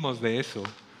vivimos de eso.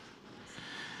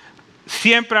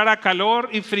 Siempre hará calor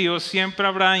y frío, siempre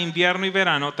habrá invierno y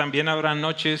verano, también habrá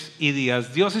noches y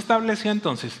días. Dios estableció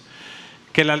entonces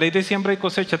que la ley de siembra y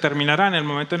cosecha terminará en el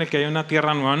momento en el que haya una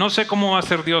tierra nueva. No sé cómo va a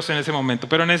ser Dios en ese momento,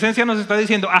 pero en esencia nos está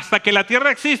diciendo: hasta que la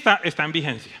tierra exista, está en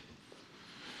vigencia.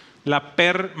 La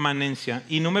permanencia.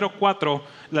 Y número 4,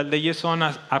 las leyes son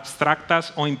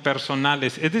abstractas o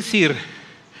impersonales. Es decir,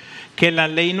 que la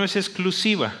ley no es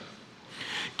exclusiva.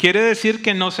 Quiere decir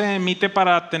que no se emite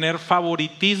para tener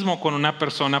favoritismo con una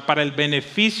persona, para el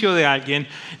beneficio de alguien,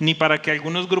 ni para que a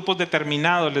algunos grupos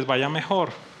determinados les vaya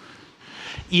mejor.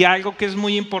 Y algo que es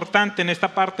muy importante en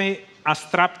esta parte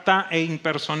abstracta e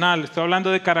impersonal, estoy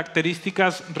hablando de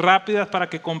características rápidas para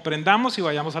que comprendamos y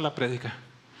vayamos a la prédica.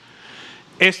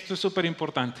 Esto es súper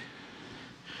importante.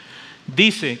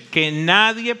 Dice que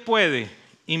nadie puede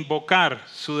invocar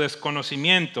su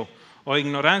desconocimiento o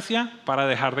ignorancia para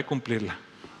dejar de cumplirla.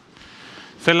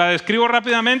 Se la describo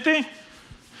rápidamente.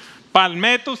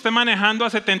 Palmetto, usted manejando a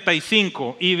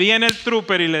 75 y viene el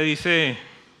trooper y le dice,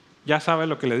 ya sabe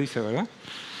lo que le dice, ¿verdad?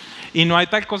 Y no hay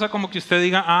tal cosa como que usted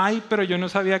diga: ay, pero yo no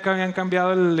sabía que habían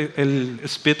cambiado el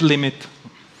speed limit.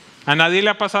 A nadie le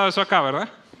ha pasado eso acá, ¿verdad?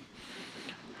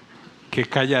 Qué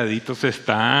calladitos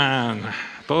están.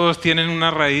 Todos tienen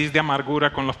una raíz de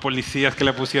amargura con los policías que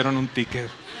le pusieron un ticket.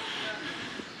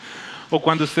 O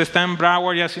cuando usted está en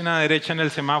Broward y hace una derecha en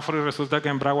el semáforo y resulta que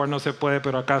en Broward no se puede,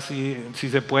 pero acá sí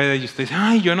se puede. Y usted dice,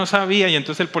 ay, yo no sabía. Y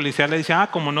entonces el policía le dice,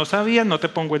 como no sabías, no te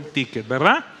pongo el ticket,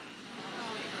 ¿verdad?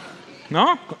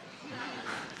 ¿No?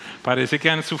 Parece que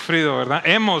han sufrido, ¿verdad?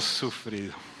 Hemos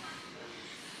sufrido.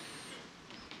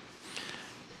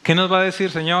 ¿Qué nos va a decir,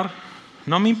 Señor?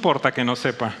 No me importa que no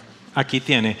sepa. Aquí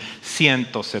tiene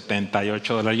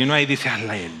 $178. Y uno ahí dice,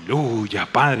 aleluya,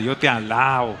 Padre, yo te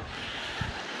alabo.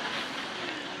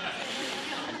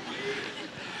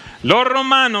 Los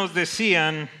romanos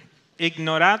decían,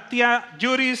 ignorantia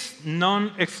juris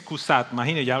non excusat.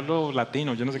 Imagínate, ya hablo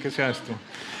latino, yo no sé qué sea esto.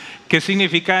 ¿Qué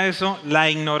significa eso?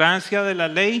 La ignorancia de la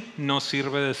ley no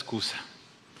sirve de excusa.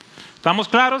 ¿Estamos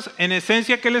claros? En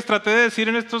esencia, ¿qué les traté de decir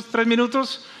en estos 3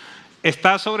 minutos?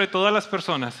 Está sobre todas las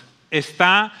personas.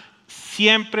 Está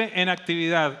siempre en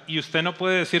actividad. Y usted no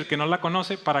puede decir que no la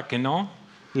conoce para que no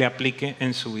le aplique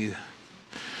en su vida.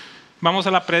 Vamos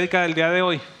a la prédica del día de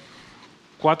hoy.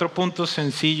 4 puntos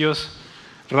sencillos,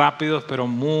 rápidos, pero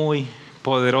muy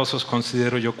poderosos,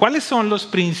 considero yo. ¿Cuáles son los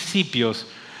principios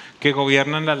que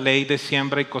gobiernan la ley de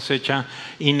siembra y cosecha?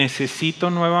 Y necesito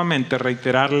nuevamente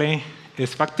reiterarle,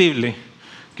 es factible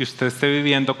que usted esté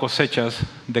viviendo cosechas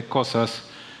de cosas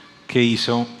que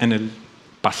hizo en el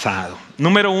pasado.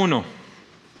 Número 1.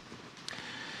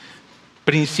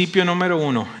 Principio número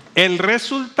 1. El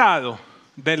resultado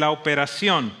de la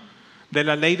operación de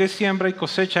la ley de siembra y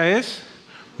cosecha es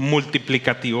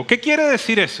multiplicativo. ¿Qué quiere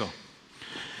decir eso?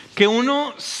 Que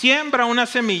uno siembra una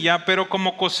semilla, pero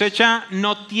como cosecha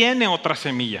no tiene otra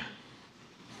semilla.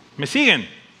 ¿Me siguen?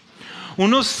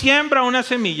 Uno siembra una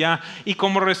semilla y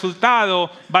como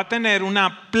resultado va a tener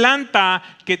una planta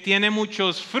que tiene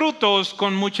muchos frutos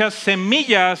con muchas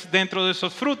semillas dentro de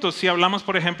esos frutos. Si hablamos,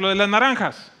 por ejemplo, de las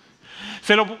naranjas.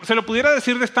 Se lo pudiera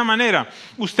decir de esta manera.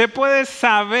 Usted puede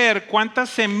saber cuántas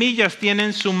semillas tiene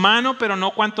en su mano, pero no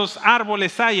cuántos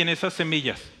árboles hay en esas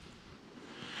semillas.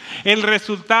 El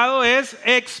resultado es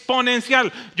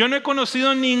exponencial. Yo no he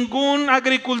conocido ningún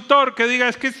agricultor que diga,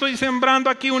 es que estoy sembrando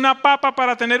aquí una papa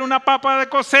para tener una papa de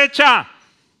cosecha.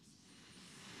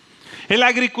 El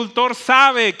agricultor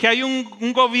sabe que hay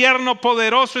un gobierno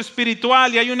poderoso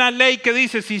espiritual y hay una ley que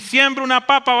dice, si siembro una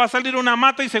papa va a salir una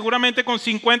mata y seguramente con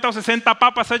 50 o 60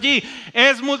 papas allí.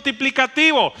 Es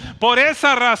multiplicativo. Por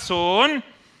esa razón,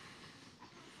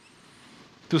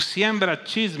 tú siembras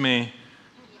chisme.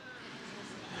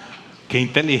 Qué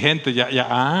inteligente,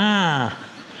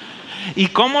 Y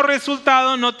como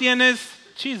resultado no tienes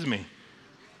chisme.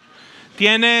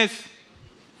 Tienes...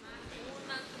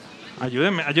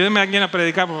 Ayúdeme a alguien a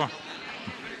predicar, por favor.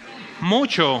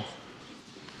 Mucho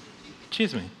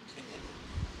chisme.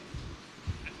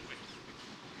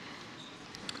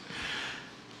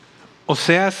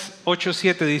 Oseas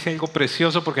 8:7 dice algo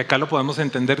precioso porque acá lo podemos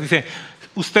entender. Dice,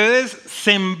 ustedes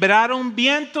sembraron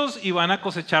vientos y van a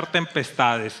cosechar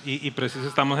tempestades. Y preciso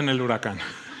estamos en el huracán.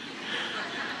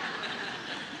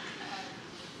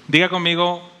 Diga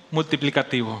conmigo,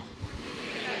 multiplicativo.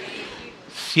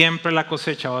 Siempre la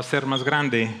cosecha va a ser más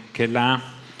grande que la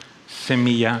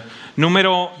semilla.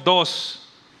 Número 2.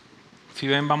 Si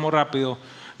ven, vamos rápido.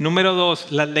 Número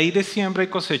 2. La ley de siembra y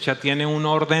cosecha tiene un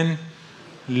orden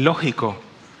lógico.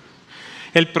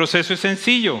 El proceso es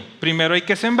sencillo. Primero hay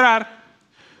que sembrar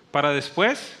para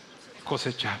después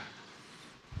cosechar.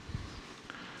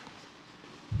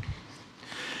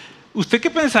 ¿Usted qué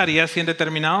pensaría si en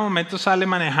determinado momento sale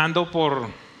manejando por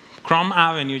Crum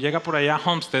Avenue, llega por allá a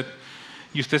Homestead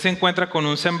y usted se encuentra con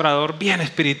un sembrador bien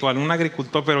espiritual, un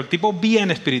agricultor, pero el tipo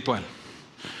bien espiritual?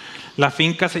 La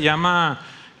finca se llama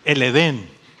El Edén.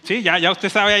 Sí, ya usted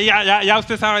sabe, ya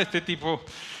usted sabe este tipo.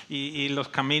 Y los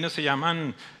caminos se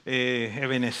llaman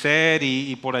Ebenezer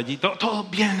y por allí, todo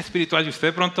bien espiritual. Y usted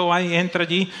de pronto va y entra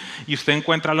allí y usted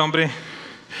encuentra al hombre.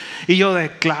 Y yo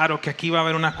declaro que aquí va a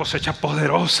haber una cosecha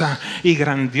poderosa y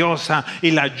grandiosa.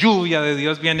 Y la lluvia de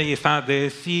Dios viene y está,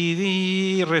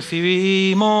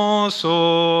 recibimos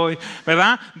hoy,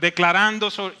 ¿verdad? Declarando.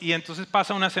 Y entonces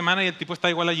pasa una semana y el tipo está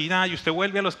igual allí. Y usted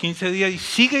vuelve a los 15 días y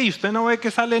sigue y usted no ve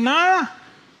que sale nada.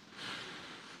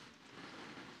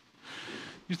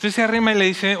 Y usted se arrima y le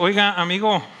dice, oiga,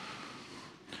 amigo,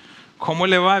 ¿cómo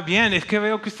le va? Bien, es que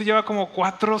veo que usted lleva como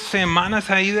 4 semanas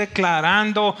ahí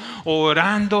declarando,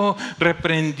 orando,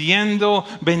 reprendiendo,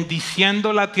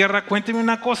 bendiciendo la tierra. Cuénteme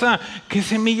una cosa, ¿qué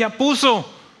semilla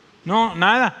puso? No,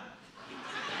 nada.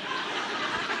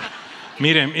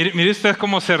 Mire ustedes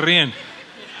cómo se ríen.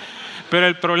 Pero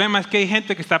el problema es que hay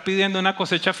gente que está pidiendo una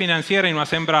cosecha financiera y no ha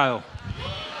sembrado.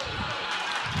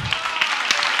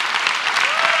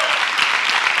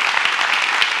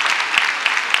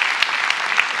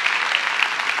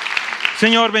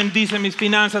 Señor, bendice mis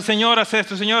finanzas. Señor, haz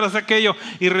esto. Señor, haz aquello.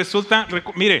 Y resulta,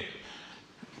 mire,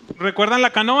 ¿recuerdan la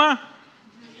canoa?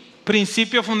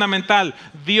 Principio fundamental.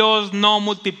 Dios no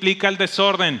multiplica el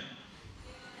desorden.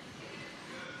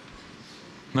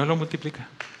 No lo multiplica.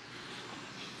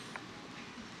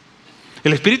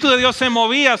 El Espíritu de Dios se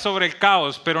movía sobre el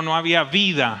caos, pero no había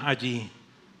vida allí.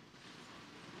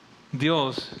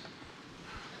 Dios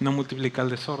no multiplica el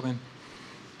desorden.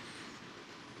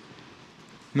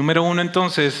 Número 1,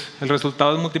 entonces, el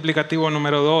resultado es multiplicativo.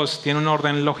 Número 2, tiene un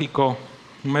orden lógico.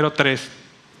 Número 3,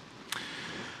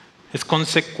 es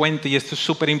consecuente, y esto es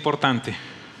súper importante.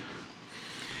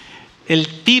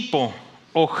 El tipo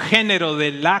o género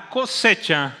de la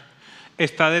cosecha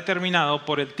está determinado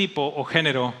por el tipo o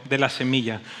género de la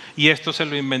semilla. Y esto se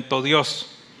lo inventó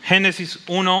Dios. Génesis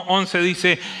 1:11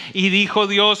 dice: y dijo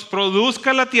Dios,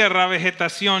 produzca la tierra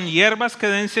vegetación, hierbas que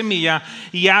den semilla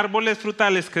y árboles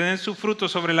frutales que den su fruto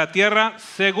sobre la tierra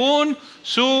según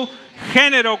su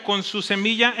género, con su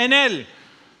semilla en él.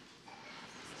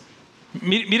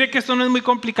 Mire que esto no es muy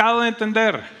complicado de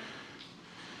entender.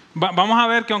 Vamos a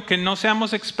ver que aunque no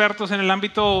seamos expertos en el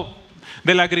ámbito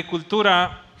de la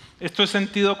agricultura, esto es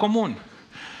sentido común.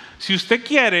 Si usted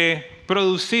quiere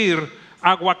producir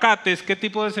aguacates, ¿qué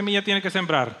tipo de semilla tiene que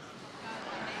sembrar?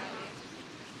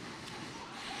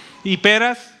 ¿Y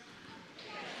peras?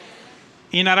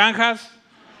 ¿Y naranjas?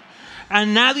 A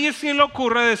nadie se le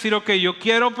ocurre decir, ok, yo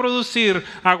quiero producir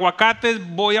aguacates,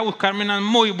 voy a buscarme unas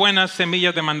muy buenas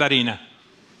semillas de mandarina.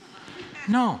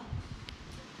 No.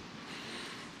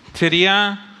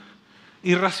 Sería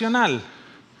irracional.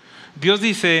 Dios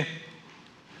dice,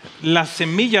 la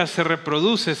semilla se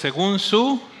reproduce según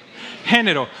su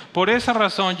género. Por esa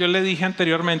razón yo le dije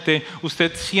anteriormente,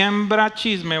 usted siembra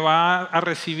chisme, va a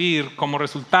recibir como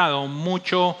resultado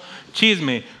mucho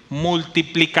chisme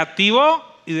multiplicativo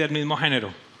y del mismo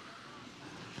género.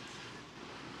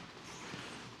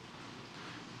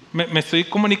 ¿Me estoy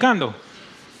comunicando?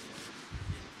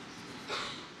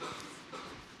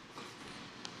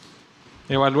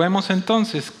 Evaluemos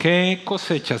entonces qué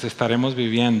cosechas estaremos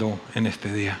viviendo en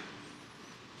este día.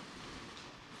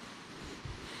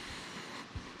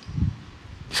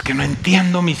 Es que no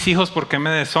entiendo mis hijos por qué me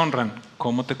deshonran.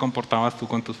 ¿Cómo te comportabas tú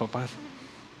con tus papás?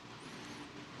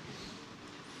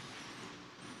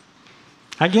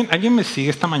 ¿Alguien me sigue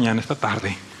esta mañana, esta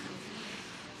tarde?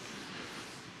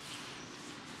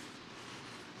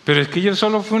 Pero es que yo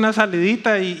solo fui una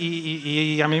salidita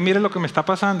y a mí mire lo que me está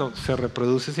pasando. Se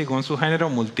reproduce según su género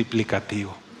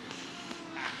multiplicativo.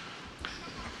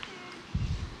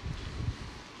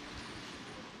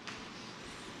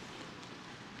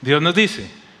 Dios nos dice,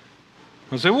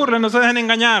 no se burlen, no se dejen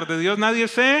engañar, de Dios nadie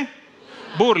se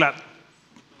burla.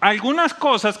 Algunas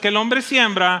cosas que el hombre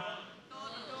siembra,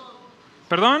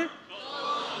 ¿perdón?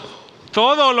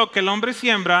 Todo lo que el hombre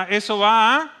siembra, eso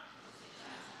va a...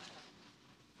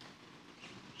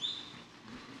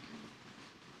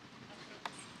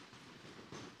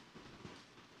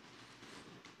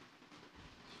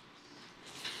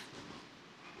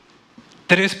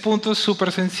 Tres puntos súper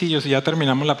sencillos y ya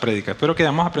terminamos la prédica. Espero que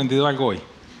hayamos aprendido algo hoy.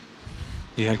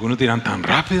 Y algunos dirán, ¿tan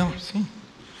rápido? Sí.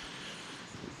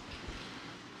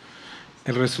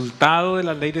 El resultado de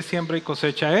la ley de siembra y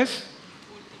cosecha es...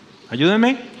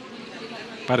 Ayúdenme.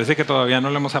 Parece que todavía no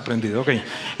lo hemos aprendido. Okay.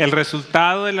 El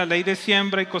resultado de la ley de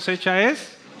siembra y cosecha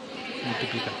es...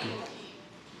 multiplicativo.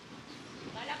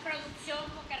 La producción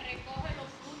porque recoge los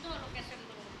frutos de lo que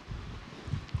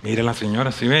sembró. Mire la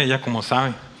señora, ¿sí ve? Ella como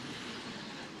sabe.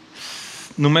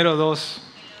 Número 2,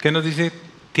 ¿qué nos dice?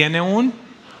 Tiene un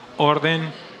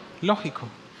orden lógico.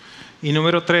 Y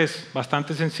número 3,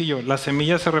 bastante sencillo, la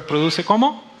semilla se reproduce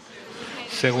 ¿cómo?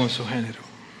 Según su género.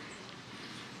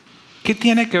 ¿Qué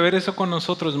tiene que ver eso con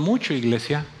nosotros? Mucho,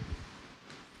 iglesia.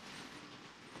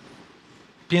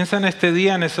 Piensa en este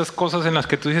día, en esas cosas en las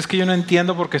que tú dices que yo no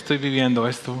entiendo por qué estoy viviendo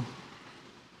esto.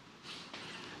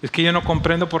 Es que yo no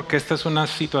comprendo por qué esta es una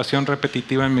situación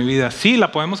repetitiva en mi vida. Sí,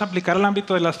 la podemos aplicar al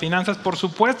ámbito de las finanzas, por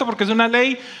supuesto, porque es una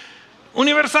ley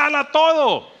universal a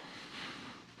todo.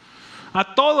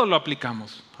 A todo lo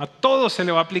aplicamos. A todo se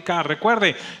le va a aplicar.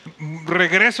 Recuerde,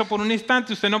 regreso por un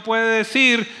instante. Usted no puede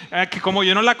decir que como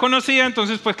yo no la conocía,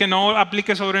 entonces pues que no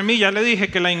aplique sobre mí. Ya le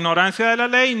dije que la ignorancia de la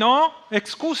ley no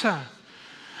excusa.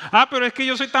 Ah, pero es que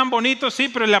yo soy tan bonito, sí,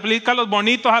 pero le aplica a los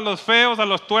bonitos, a los feos, a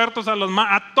los tuertos,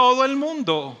 a todo el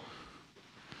mundo.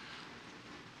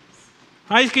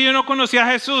 Ay, es que yo no conocía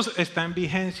a Jesús. Está en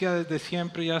vigencia desde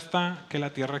siempre y hasta que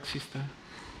la tierra exista.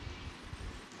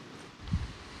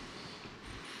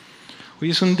 Hoy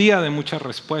es un día de muchas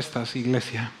respuestas,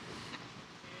 iglesia.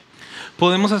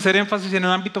 ¿Podemos hacer énfasis en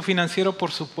el ámbito financiero?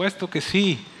 Por supuesto que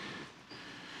sí.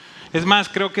 Es más,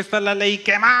 creo que esta es la ley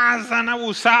que más han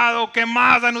abusado, que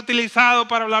más han utilizado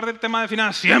para hablar del tema de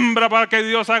finanzas. Siembra para que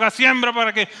Dios haga, siembra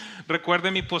para que...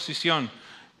 Recuerde mi posición.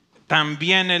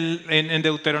 También en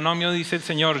Deuteronomio dice el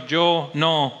Señor, yo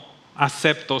no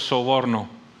acepto soborno.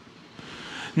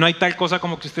 No hay tal cosa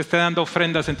como que usted esté dando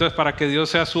ofrendas, entonces para que Dios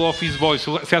sea su office boy,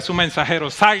 sea su mensajero,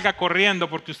 salga corriendo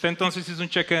porque usted entonces hizo un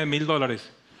cheque de $1,000.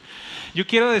 Yo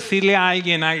quiero decirle a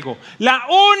alguien algo. La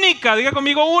única, diga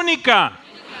conmigo única.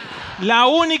 La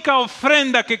única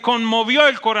ofrenda que conmovió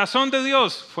el corazón de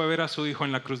Dios fue ver a su Hijo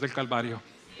en la cruz del Calvario.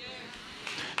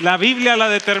 La Biblia la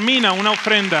determina una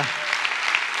ofrenda.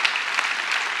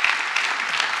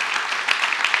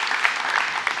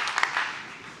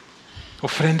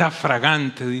 Ofrenda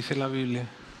fragante, dice la Biblia,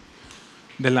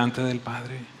 delante del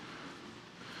Padre.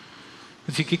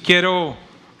 Así que quiero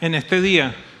en este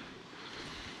día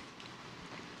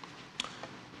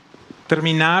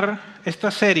terminar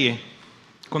esta serie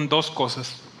con dos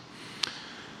cosas.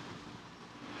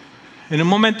 En un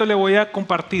momento le voy a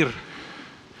compartir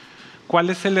cuál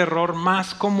es el error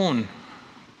más común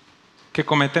que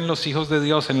cometen los hijos de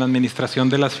Dios en la administración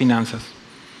de las finanzas.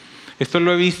 Esto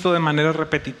lo he visto de manera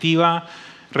repetitiva.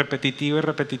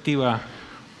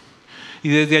 Y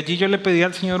desde allí yo le pedí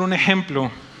al Señor un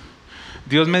ejemplo.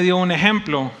 Dios me dio un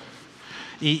ejemplo.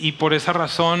 Y por esa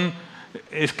razón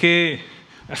es que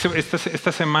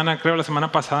esta semana, creo la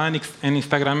semana pasada en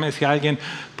Instagram me decía alguien,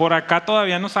 por acá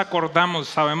todavía nos acordamos,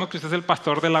 sabemos que usted es el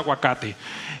pastor del aguacate.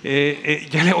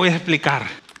 Ya le voy a explicar.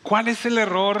 ¿Cuál es el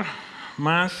error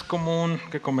más común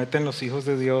que cometen los hijos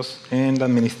de Dios en la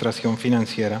administración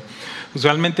financiera?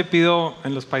 Usualmente pido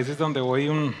en los países donde voy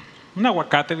un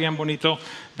aguacate bien bonito,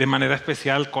 de manera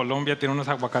especial. Colombia tiene unos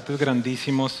aguacates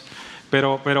grandísimos,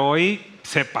 pero hoy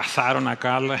se pasaron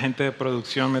acá la gente de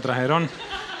producción, me trajeron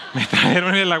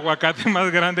el aguacate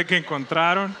más grande que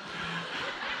encontraron.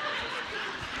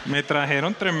 Me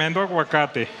trajeron tremendo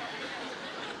aguacate.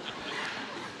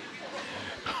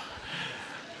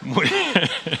 Muy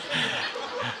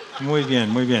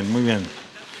bien.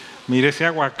 Mire ese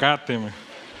aguacate.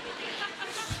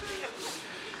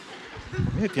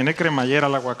 Mire, tiene cremallera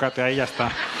el aguacate, ahí ya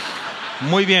está.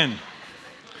 Muy bien.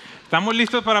 ¿Estamos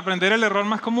listos para aprender el error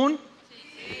más común?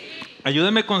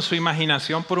 Ayúdeme con su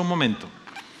imaginación por un momento.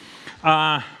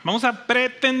 Vamos a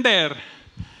pretender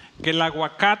que el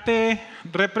aguacate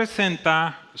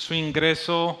representa su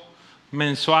ingreso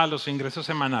mensual o su ingreso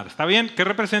semanal. ¿Está bien? ¿Qué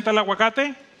representa el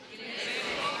aguacate?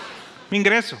 Mi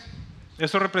ingreso.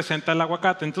 Eso representa el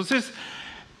aguacate. Entonces,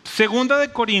 2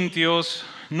 Corintios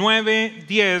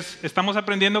 9:10, estamos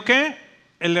aprendiendo ¿qué?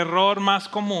 El error más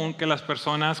común que las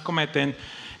personas cometen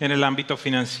en el ámbito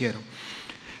financiero.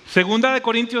 2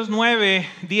 Corintios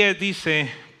 9:10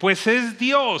 dice, pues es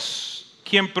Dios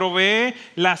quien provee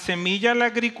la semilla al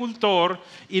agricultor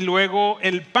y luego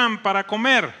el pan para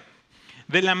comer.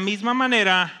 De la misma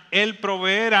manera, Él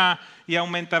proveerá y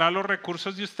aumentará los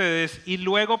recursos de ustedes y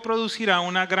luego producirá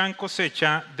una gran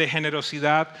cosecha de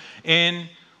generosidad en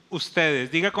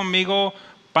ustedes. Diga conmigo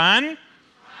pan.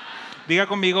 Diga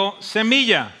conmigo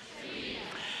semilla.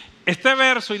 Este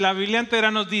verso y la Biblia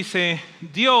entera nos dice,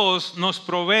 Dios nos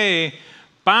provee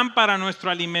pan para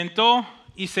nuestro alimento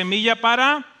y semilla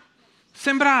para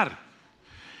sembrar.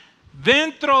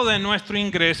 Dentro de nuestro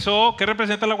ingreso, ¿qué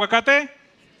representa el aguacate?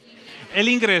 El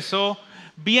ingreso.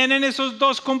 Vienen esos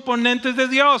dos componentes de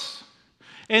Dios.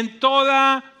 En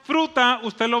toda fruta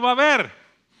usted lo va a ver.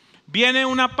 Viene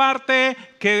una parte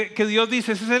que Dios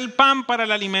dice, ese es el pan para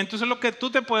el alimento, eso es lo que tú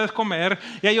te puedes comer.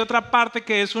 Y hay otra parte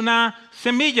que es una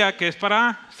semilla que es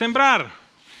para sembrar.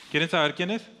 ¿Quieren saber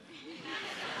quién es?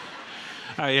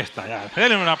 Ahí está, ya.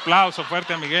 Denle un aplauso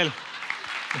fuerte a Miguel.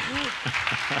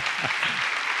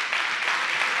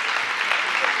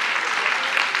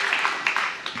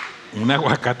 Un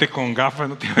aguacate con gafas,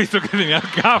 no te había visto que tenías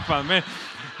gafas,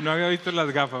 no había visto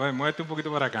las gafas, muévete un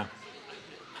poquito para acá.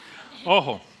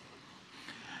 Ojo,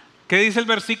 ¿qué dice el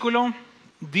versículo?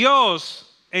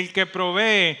 Dios, el que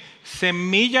provee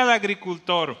semilla al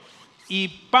agricultor y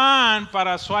pan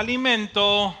para su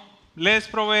alimento, les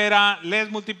proveerá, les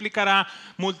multiplicará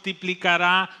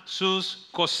sus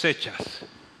cosechas.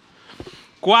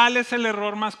 ¿Cuál es el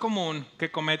error más común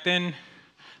que cometen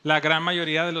la gran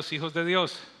mayoría de los hijos de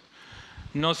Dios?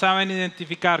 No saben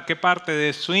identificar qué parte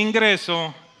de su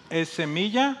ingreso es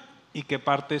semilla y qué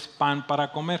parte es pan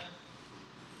para comer.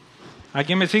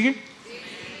 ¿Alguien me sigue? Sí.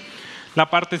 La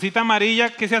partecita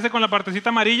amarilla, ¿qué se hace con la partecita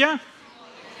amarilla?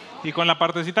 ¿Y con la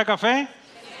partecita café?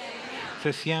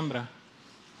 Se siembra.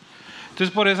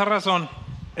 Entonces, por esa razón,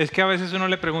 es que a veces uno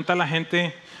le pregunta a la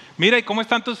gente, mira, ¿y cómo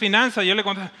están tus finanzas? Y yo le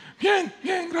contesto, bien,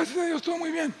 gracias a Dios, todo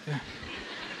muy bien.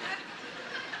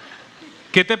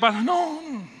 ¿Qué te pasa? No,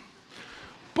 un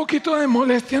poquito de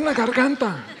molestia en la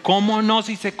garganta. ¿Cómo no?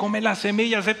 Si se come la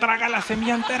semilla, se traga la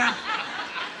semilla entera.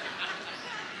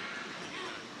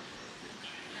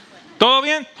 ¿Todo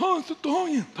bien? Todo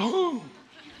bien, todo.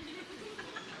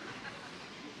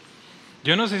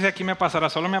 Yo no sé si aquí me pasará,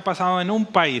 solo me ha pasado en un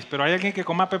país, pero ¿hay alguien que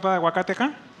coma pepa de aguacate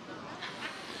acá?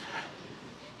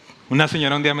 Una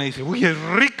señora un día me dice, uy, es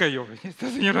rica. Y yo,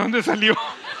 ¿esta señora dónde salió?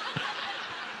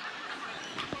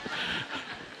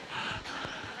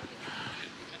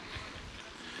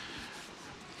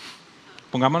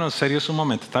 Pongámonos serios un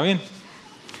momento, ¿está bien?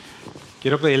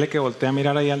 Quiero pedirle que voltee a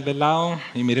mirar ahí al del lado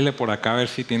y mírele por acá a ver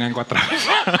si tiene algo atrás.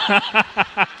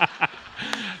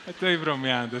 Estoy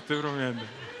bromeando.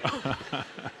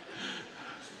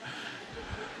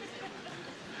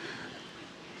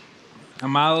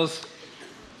 Amados,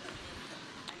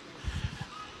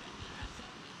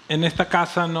 en esta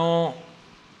casa no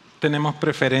tenemos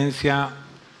preferencia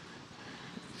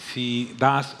si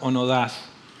das o no das.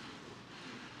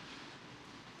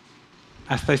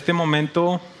 Hasta este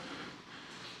momento,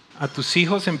 a tus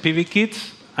hijos en PV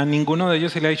Kids, a ninguno de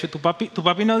ellos se le ha dicho, tu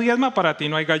papi no diezma, para ti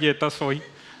no hay galletas hoy.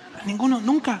 A ninguno,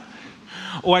 nunca.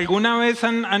 O alguna vez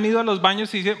han ido a los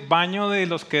baños y dice, baño de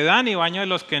los que dan y baño de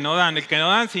los que no dan. El que no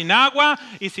dan sin agua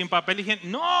y sin papel higiénico.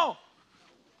 ¡No!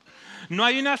 No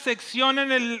hay una sección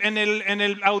en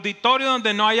el auditorio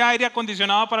donde no haya aire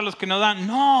acondicionado para los que no dan.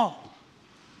 ¡No!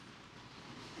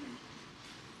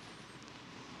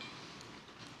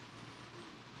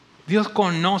 Dios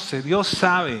conoce, Dios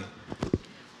sabe.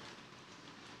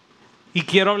 Y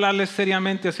quiero hablarles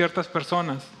seriamente a ciertas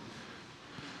personas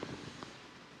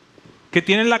que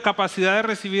tienen la capacidad de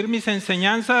recibir mis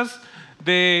enseñanzas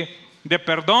de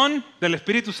perdón, del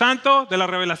Espíritu Santo, de la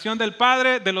revelación del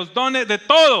Padre, de los dones, de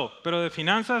todo, pero de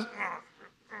finanzas.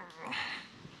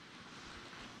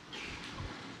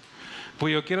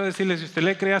 Pues yo quiero decirles, si usted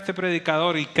le cree a este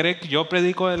predicador y cree que yo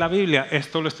predico de la Biblia,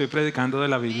 esto lo estoy predicando de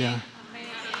la Biblia.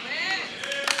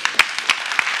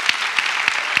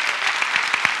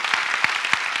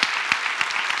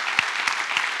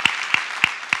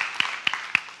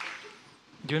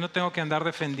 Yo no tengo que andar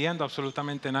defendiendo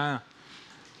absolutamente nada.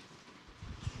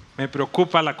 Me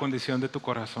preocupa la condición de tu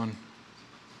corazón.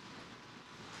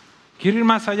 Quiero ir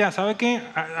más allá. ¿Sabe qué?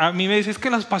 A mí me dice, es que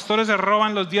los pastores se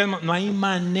roban los diezmos. No hay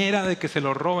manera de que se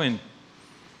los roben.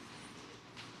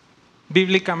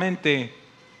 Bíblicamente,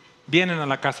 vienen a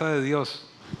la casa de Dios.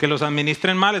 Que los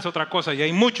administren mal es otra cosa y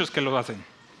hay muchos que lo hacen.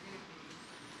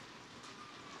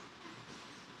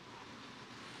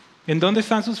 ¿En dónde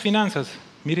están sus finanzas?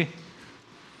 Mire.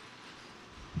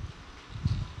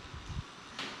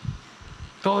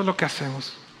 Todo lo que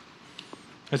hacemos.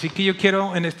 Así que yo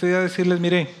quiero en este día decirles,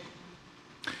 mire,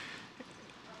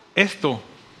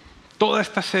 toda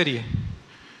esta serie,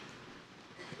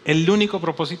 el único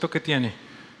propósito que tiene,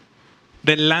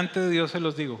 delante de Dios se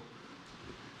los digo,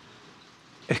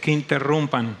 es que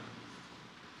interrumpan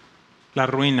la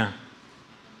ruina,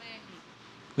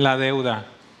 la deuda,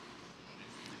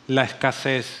 la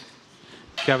escasez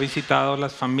que ha visitado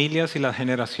las familias y las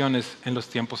generaciones en los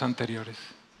tiempos anteriores.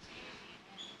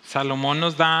 Salomón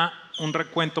nos da un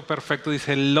recuento perfecto.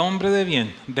 Dice, el hombre de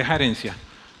bien deja herencia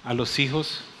a los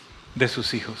hijos de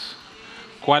sus hijos.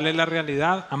 ¿Cuál es la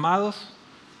realidad, amados?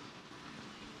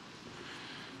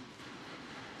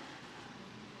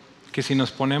 Que si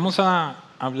nos ponemos a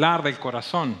hablar del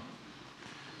corazón,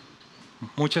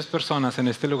 muchas personas en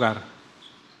este lugar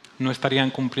no estarían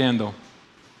cumpliendo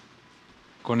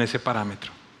con ese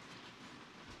parámetro.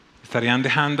 Estarían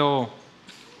dejando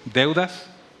deudas,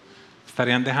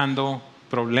 estarían dejando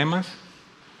problemas,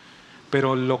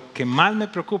 pero lo que más me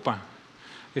preocupa,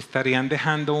 estarían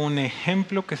dejando un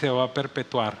ejemplo que se va a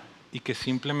perpetuar y que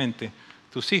simplemente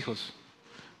tus hijos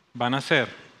van a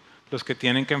ser los que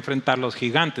tienen que enfrentar los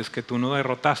gigantes que tú no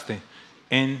derrotaste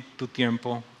en tu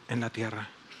tiempo en la tierra.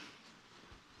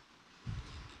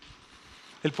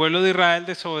 El pueblo de Israel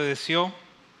desobedeció.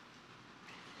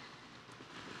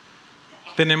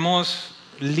 Tenemos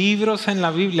libros en la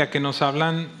Biblia que nos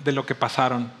hablan de lo que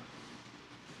pasaron.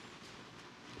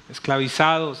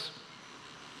 Esclavizados,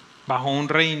 bajo un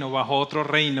reino, bajo otro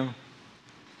reino.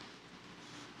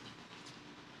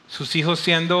 Sus hijos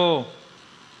siendo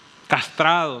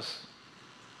castrados.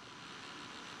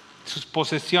 Sus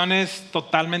posesiones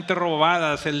totalmente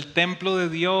robadas. El templo de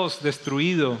Dios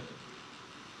destruido.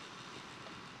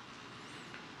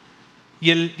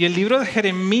 Y el libro de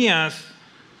Jeremías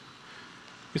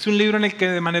es un libro en el que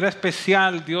de manera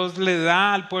especial Dios le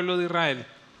da al pueblo de Israel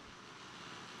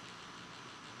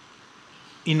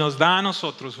y nos da a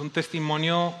nosotros un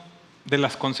testimonio de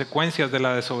las consecuencias de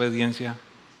la desobediencia.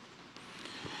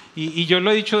 Y yo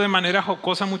lo he dicho de manera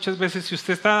jocosa muchas veces, si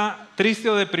usted está triste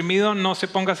o deprimido, no se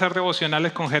ponga a hacer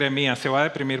devocionales con Jeremías, se va a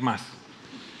deprimir más.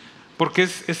 Porque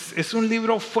es un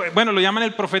libro, bueno, lo llaman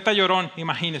el profeta llorón,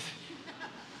 imagínese.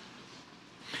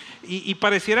 Y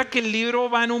pareciera que el libro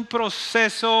va en un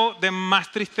proceso de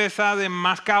más tristeza, de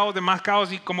más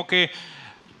caos, y como que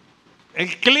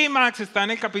el clímax está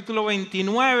en el capítulo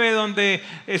 29, donde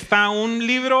está un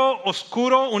libro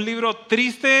oscuro, un libro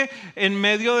triste, en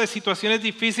medio de situaciones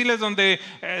difíciles, donde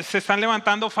se están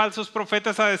levantando falsos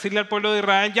profetas a decirle al pueblo de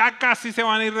Israel, ya casi se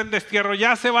van a ir del destierro,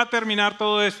 ya se va a terminar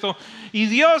todo esto. Y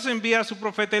Dios envía a su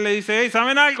profeta y le dice, hey,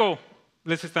 ¿saben algo?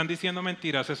 Les están diciendo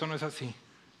mentiras, eso no es así.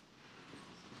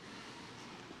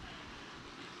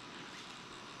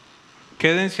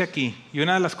 Quédense aquí. Y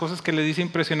una de las cosas que les dice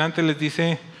impresionante, les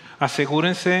dice,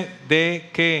 asegúrense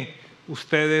de que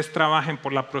ustedes trabajen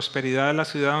por la prosperidad de la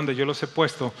ciudad donde yo los he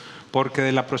puesto, porque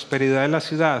de la prosperidad de la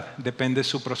ciudad depende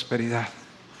su prosperidad.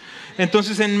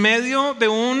 Entonces, en medio de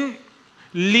un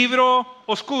libro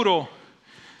oscuro,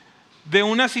 de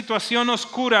una situación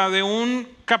oscura, de un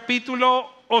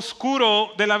capítulo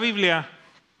oscuro de la Biblia,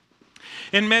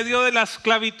 en medio de la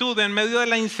esclavitud, en medio de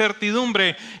la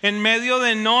incertidumbre, en medio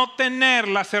de no tener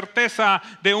la certeza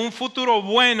de un futuro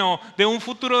bueno, de un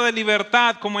futuro de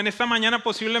libertad, como en esta mañana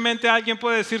posiblemente alguien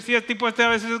puede decir, sí, el tipo este a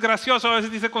veces es gracioso, a veces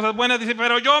dice cosas buenas, dice,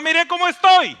 pero yo mire cómo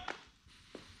estoy.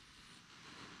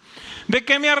 ¿De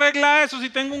qué me arregla eso si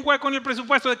tengo un hueco en el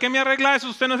presupuesto? ¿De qué me arregla eso?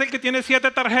 Usted no es el que tiene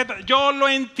 7 tarjetas. Yo lo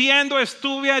entiendo,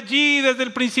 estuve allí, desde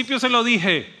el principio se lo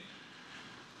dije.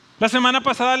 La semana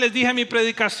pasada les dije, mi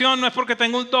predicación no es porque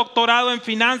tengo un doctorado en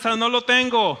finanzas, no lo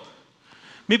tengo.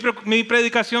 Mi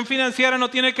predicación financiera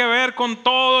no tiene que ver con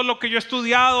todo lo que yo he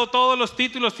estudiado, todos los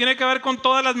títulos, tiene que ver con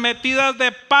todas las metidas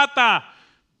de pata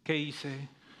que hice.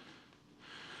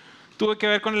 Tuve que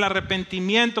ver con el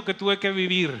arrepentimiento que tuve que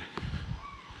vivir.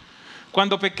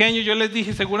 Cuando pequeño yo les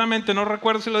dije, seguramente no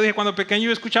recuerdo si lo dije, cuando pequeño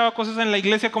yo escuchaba cosas en la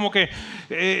iglesia como que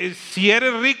si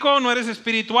eres rico no eres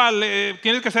espiritual,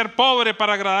 tienes que ser pobre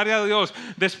para agradarle a Dios.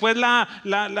 Después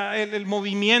el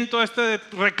movimiento este de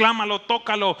reclámalo,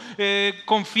 tócalo,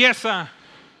 confiesa.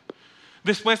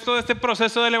 Después todo este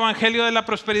proceso del evangelio de la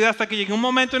prosperidad, hasta que llegó un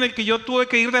momento en el que yo tuve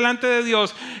que ir delante de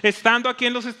Dios, estando aquí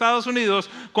en los Estados Unidos,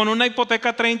 con una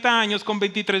hipoteca 30 años, con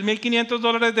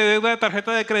 $23,500 de deuda de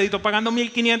tarjeta de crédito, pagando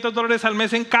 $1,500 al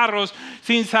mes en carros,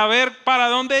 sin saber para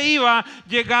dónde iba,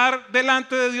 llegar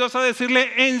delante de Dios a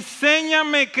decirle,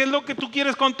 enséñame qué es lo que tú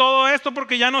quieres con todo esto,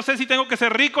 porque ya no sé si tengo que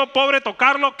ser rico, pobre,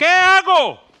 tocarlo, ¿qué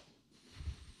hago?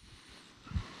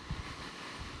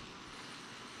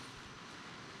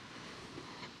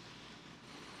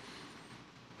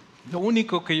 Lo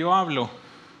único que yo hablo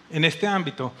en este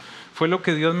ámbito fue lo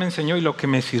que Dios me enseñó y lo que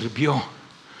me sirvió,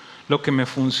 lo que me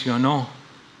funcionó.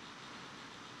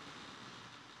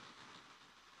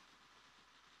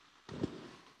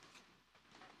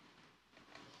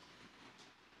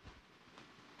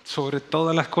 Sobre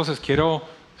todas las cosas quiero,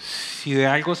 si de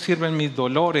algo sirven mis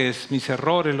dolores, mis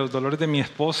errores, los dolores de mi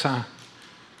esposa,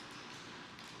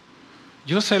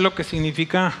 yo sé lo que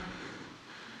significa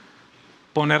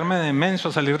ponerme de menso,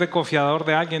 salir de confiador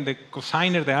de alguien, de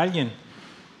cosigner de alguien,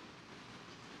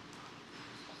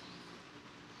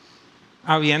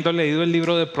 habiendo leído el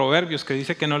libro de Proverbios que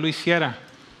dice que no lo hiciera,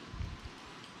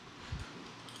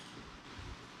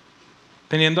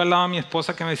 teniendo al lado a mi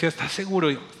esposa que me decía, ¿estás seguro?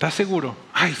 ¿Estás seguro?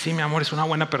 Ay, sí, mi amor, es una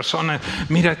buena persona,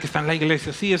 mira que está en la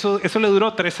iglesia. Sí, eso le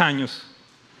duró 3 años.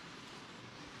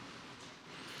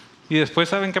 Y después,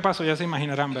 ¿saben qué pasó? Ya se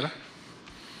imaginarán, ¿verdad?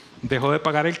 Dejó de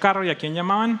pagar el carro, ¿y a quién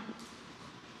llamaban?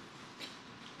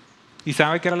 ¿Y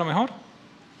sabe qué era lo mejor?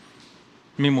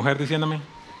 Mi mujer diciéndome,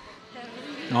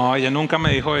 no, ella nunca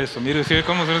me dijo eso. Mire, ¿sí ve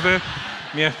cómo son ustedes?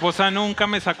 Mi esposa nunca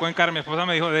me sacó en cara. Mi esposa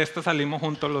me dijo, de esta salimos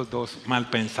juntos los dos,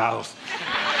 mal pensados.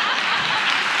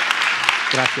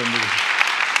 Gracias, amigo.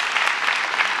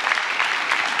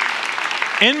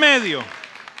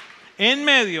 En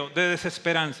medio de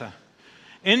desesperanza,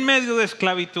 en medio de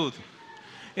esclavitud,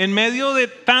 en medio de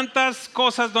tantas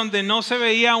cosas donde no se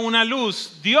veía una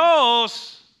luz,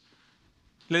 Dios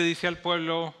le dice al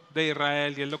pueblo de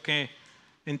Israel, y es lo que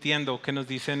entiendo que nos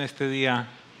dice en este día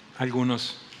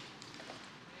algunos.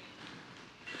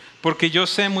 Porque yo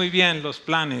sé muy bien los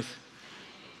planes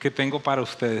que tengo para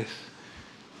ustedes.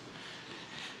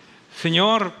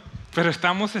 Señor, pero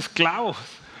estamos esclavos.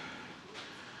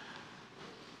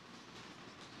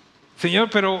 Señor,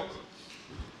 pero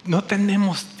no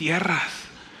tenemos tierras.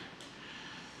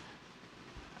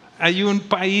 Hay un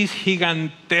país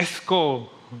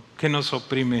gigantesco que nos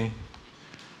oprime.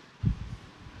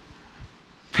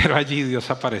 Pero allí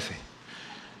Dios aparece.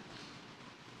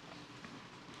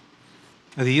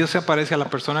 Dios se aparece a la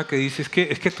persona que dice,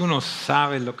 es que tú no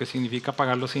sabes lo que significa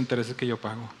pagar los intereses que yo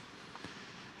pago.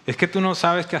 Es que tú no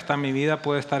sabes que hasta mi vida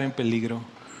puede estar en peligro.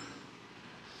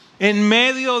 En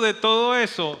medio de todo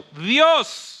eso,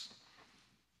 Dios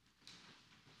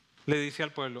le dice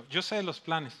al pueblo, yo sé los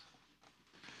planes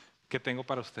que tengo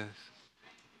para ustedes.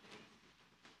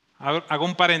 Hago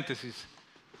un paréntesis.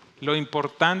 Lo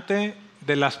importante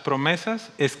de las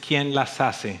promesas es quién las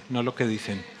hace, no lo que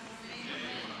dicen.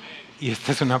 Y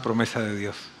esta es una promesa de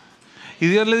Dios. Y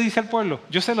Dios le dice al pueblo,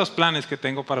 yo sé los planes que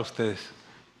tengo para ustedes.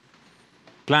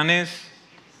 Planes,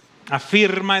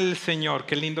 afirma el Señor,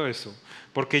 qué lindo eso.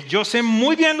 Porque yo sé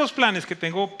muy bien los planes que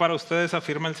tengo para ustedes,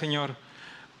 afirma el Señor.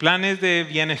 Planes de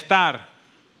bienestar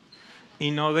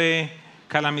y no de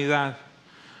calamidad,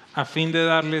 a fin de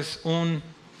darles un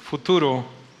futuro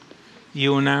y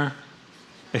una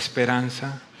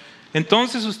esperanza.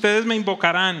 Entonces ustedes me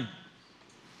invocarán.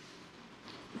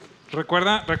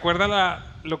 ¿Recuerda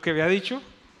lo que había dicho?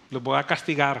 Los voy a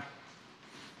castigar.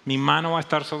 Mi mano va a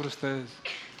estar sobre ustedes.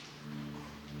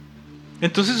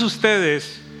 Entonces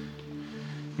ustedes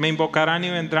me invocarán y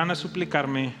vendrán a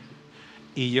suplicarme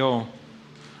y yo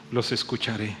los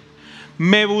escucharé.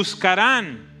 Me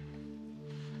buscarán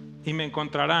y me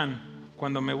encontrarán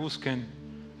cuando me busquen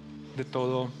de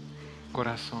todo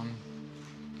corazón.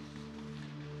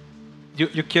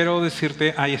 Yo quiero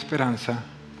decirte, hay esperanza.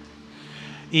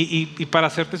 Y para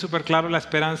hacerte súper claro, la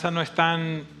esperanza no está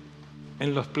en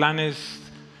los planes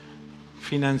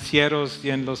financieros y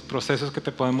en los procesos que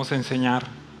te podemos enseñar.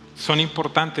 Son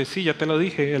importantes, sí, ya te lo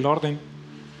dije, el orden.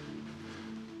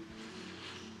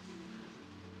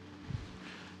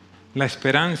 La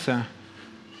esperanza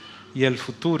y el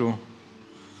futuro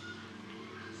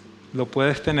lo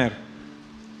puedes tener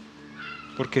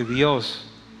porque Dios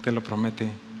te lo promete,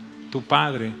 tu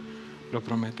Padre lo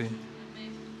promete.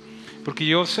 Porque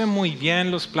yo sé muy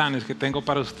bien los planes que tengo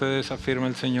para ustedes, afirma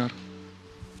el Señor.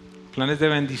 Planes de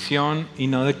bendición y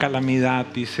no de calamidad,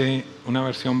 dice una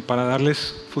versión, para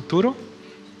darles futuro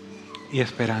y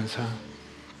esperanza.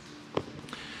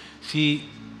 Si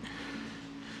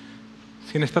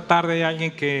en esta tarde hay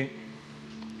alguien que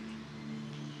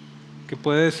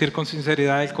puede decir con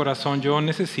sinceridad del corazón, yo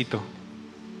necesito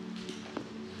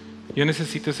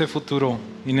ese futuro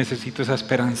y necesito esa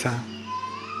esperanza.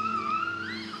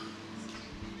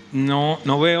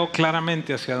 No veo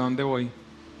claramente hacia dónde voy.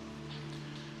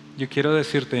 Yo quiero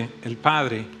decirte, el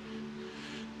Padre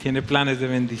tiene planes de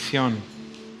bendición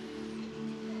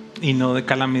y no de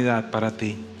calamidad para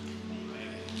ti.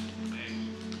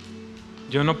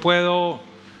 Yo no puedo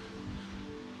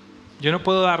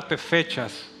darte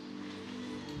fechas.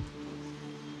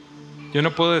 Yo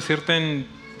no puedo decirte en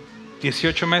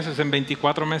 18 meses, en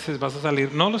 24 meses vas a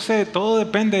salir. No lo sé, todo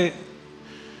depende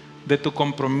de tu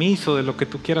compromiso, de lo que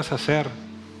tú quieras hacer,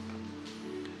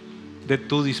 de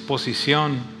tu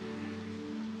disposición.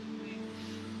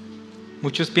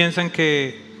 Muchos piensan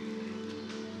que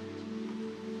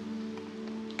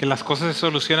las cosas se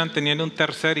solucionan teniendo un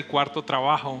tercer y cuarto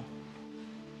trabajo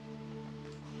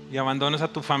y abandonas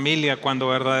a tu familia cuando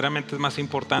verdaderamente es más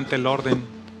importante el orden.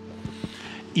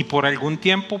 Y por algún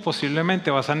tiempo posiblemente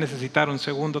vas a necesitar un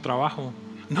segundo trabajo.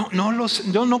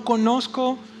 Yo no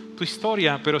conozco tu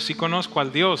historia, pero sí conozco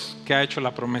al Dios que ha hecho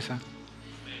la promesa.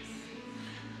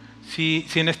 Si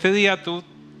en este día tú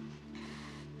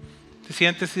te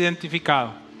sientes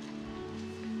identificado,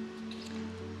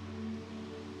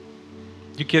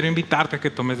 yo quiero invitarte a que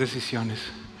tomes decisiones.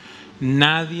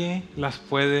 Nadie las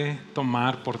puede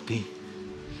tomar por ti.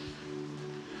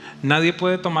 Nadie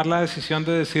puede tomar la decisión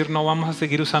de decir no vamos a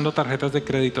seguir usando tarjetas de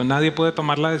crédito. Nadie puede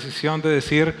tomar la decisión de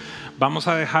decir vamos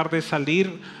a dejar de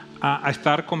salir a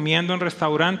estar comiendo en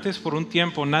restaurantes por un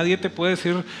tiempo. Nadie te puede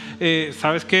decir,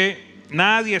 ¿sabes qué?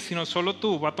 Nadie, sino solo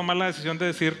tú, va a tomar la decisión de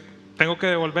decir tengo que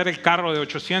devolver el carro de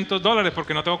 $800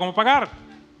 porque no tengo cómo pagar.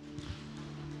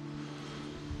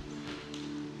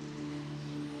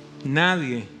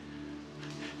 Nadie.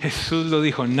 Jesús lo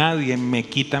dijo, nadie me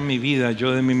quita mi vida,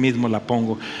 yo de mí mismo la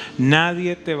pongo.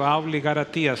 Nadie te va a obligar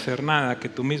a ti a hacer nada que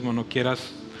tú mismo no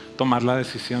quieras tomar la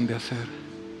decisión de hacer.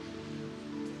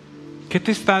 ¿Qué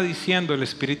te está diciendo el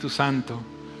Espíritu Santo?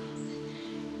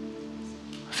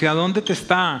 ¿Hacia dónde te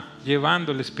está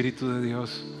llevando el Espíritu de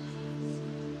Dios?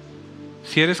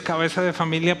 Si eres cabeza de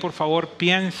familia, por favor,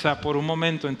 piensa por un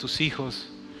momento en tus hijos.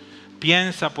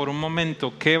 Piensa por un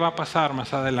momento qué va a pasar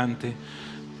más adelante.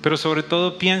 Pero sobre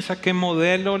todo piensa qué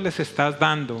modelo les estás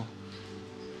dando.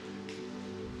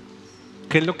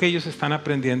 ¿Qué es lo que ellos están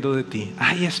aprendiendo de ti?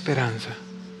 Hay esperanza.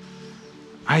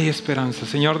 Hay esperanza.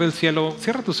 Señor del cielo,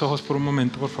 cierra tus ojos por un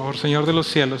momento, por favor. Señor de los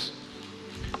cielos,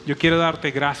 yo quiero darte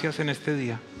gracias en este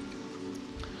día.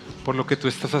 por lo que tú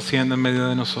estás haciendo en medio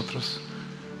de nosotros.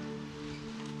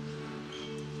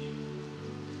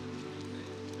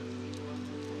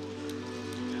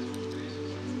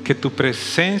 Que tu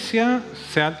presencia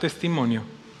sea el testimonio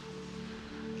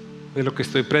de lo que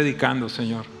estoy predicando,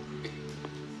 Señor.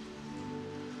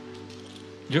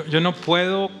 Yo no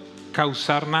puedo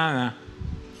causar nada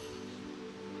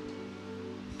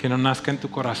que no nazca en tu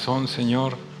corazón,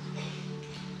 Señor.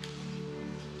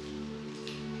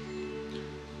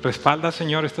 Respalda,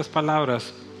 Señor, estas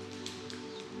palabras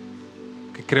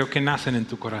que creo que nacen en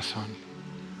tu corazón.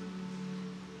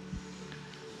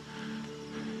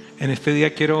 En este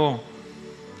día quiero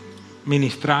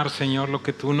ministrar, Señor, lo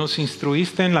que tú nos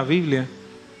instruiste en la Biblia,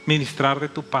 ministrar de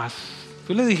tu paz.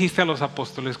 Tú le dijiste a los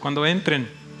apóstoles, cuando entren,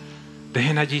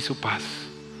 dejen allí su paz.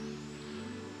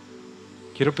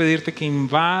 Quiero pedirte que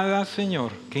invada,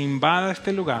 Señor, que invada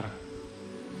este lugar.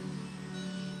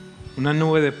 Una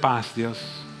nube de paz, Dios.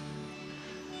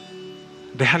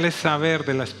 Déjales saber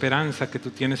de la esperanza que tú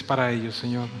tienes para ellos,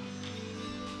 Señor.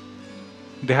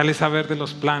 Déjales saber de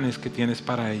los planes que tienes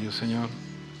para ellos, Señor.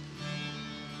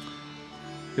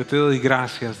 Yo te doy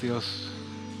gracias, Dios,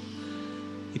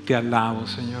 y te alabo,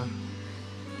 Señor.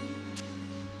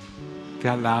 Te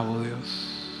alabo, Dios.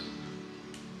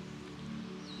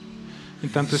 En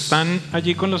tanto están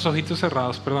allí con los ojitos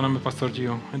cerrados, perdóname, Pastor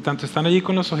Gio, en tanto están allí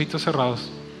con los ojitos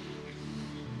cerrados,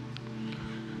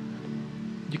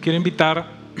 yo quiero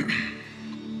invitar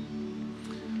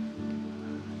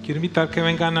que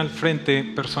vengan al frente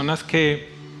personas que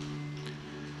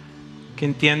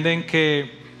entienden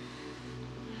que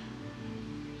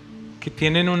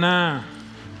tienen un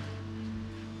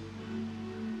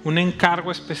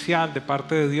encargo especial de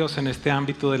parte de Dios en este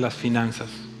ámbito de las finanzas.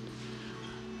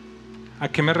 ¿A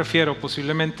qué me refiero?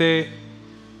 Posiblemente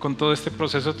con todo este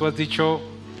proceso tú has dicho,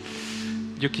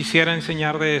 yo quisiera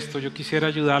enseñar de esto, yo quisiera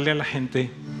ayudarle a la gente,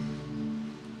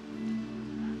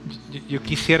 yo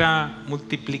quisiera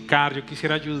multiplicar, yo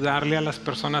quisiera ayudarle a las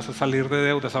personas a salir de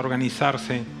deudas, a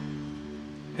organizarse.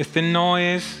 Este no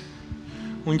es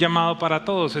un llamado para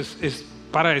todos, es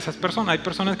para esas personas. Hay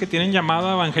personas que tienen llamado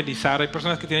a evangelizar, hay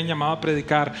personas que tienen llamado a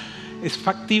predicar. Es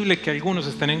factible que algunos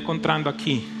estén encontrando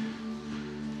aquí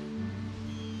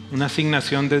una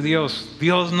asignación de Dios.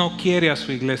 Dios no quiere a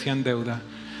su iglesia en deuda.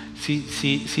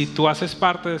 Si tú haces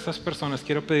parte de esas personas,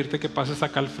 quiero pedirte que pases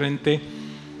acá al frente.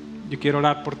 Yo quiero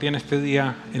orar por ti en este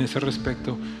día en ese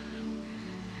respecto.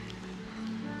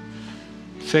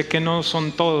 Sé que no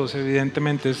son todos,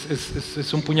 evidentemente,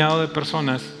 es un puñado de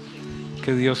personas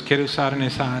que Dios quiere usar en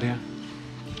esa área.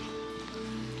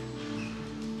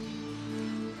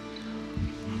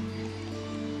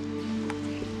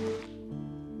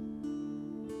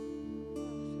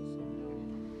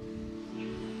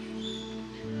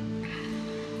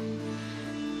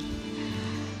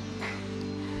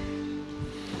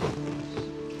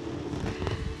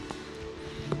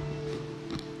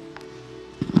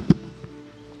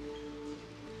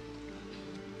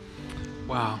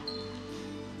 Wow.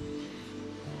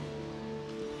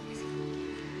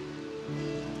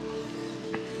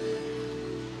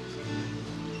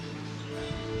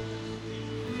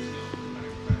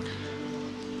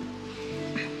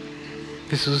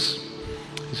 Jesús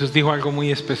dijo algo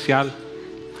muy especial.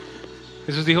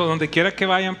 Jesús dijo, donde quiera que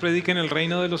vayan, prediquen el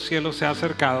reino de los cielos se ha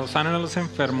acercado, sanen a los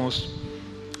enfermos,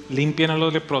 limpien a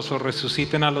los leprosos,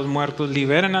 resuciten a los muertos,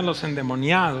 liberen a los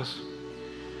endemoniados.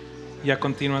 Y a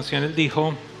continuación él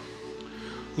dijo,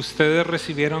 ustedes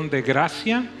recibieron de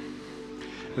gracia,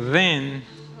 den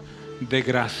de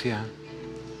gracia.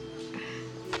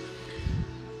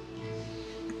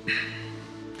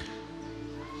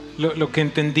 Lo que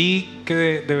entendí que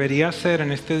debería hacer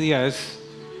en este día es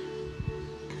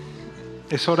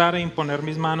orar e imponer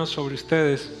mis manos sobre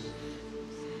ustedes.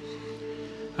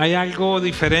 Hay algo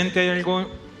diferente, hay algo,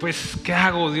 pues, ¿qué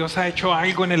hago? Dios ha hecho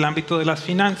algo en el ámbito de las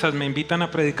finanzas, me invitan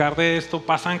a predicar de esto,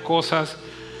 pasan cosas,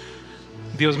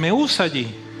 Dios me usa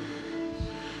allí.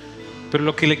 Pero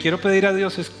lo que le quiero pedir a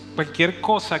Dios es cualquier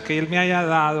cosa que Él me haya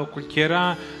dado, cualquier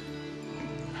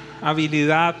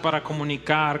habilidad para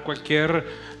comunicar,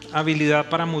 cualquier habilidad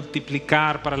para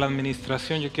multiplicar, para la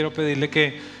administración, yo quiero pedirle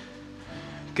que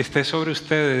esté sobre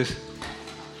ustedes.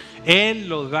 Él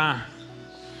lo da,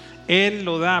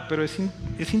 pero es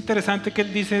interesante que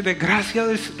Él dice, de gracia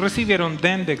recibieron,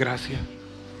 den de gracia.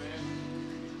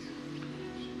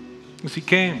 Así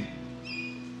que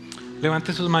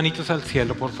levante sus manitos al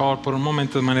cielo, por favor, por un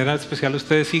momento, de manera especial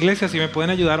ustedes, iglesia, si me pueden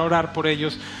ayudar a orar por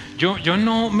ellos. Yo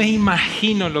no me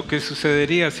imagino lo que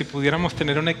sucedería si pudiéramos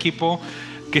tener un equipo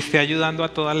que esté ayudando a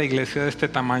toda la iglesia de este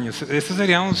tamaño. Eso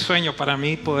sería un sueño para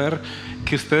mí, poder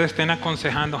que ustedes estén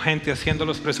aconsejando gente, haciendo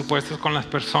los presupuestos con las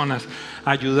personas,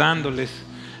 ayudándoles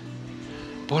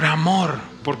por amor,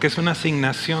 porque es una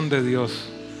asignación de Dios.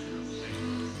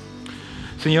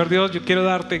 Señor Dios, yo quiero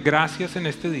darte gracias en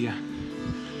este día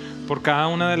por cada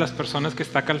una de las personas que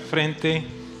está acá al frente,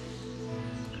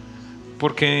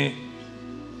 porque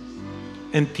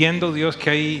entiendo, Dios,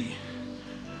 que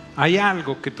hay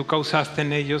algo que tú causaste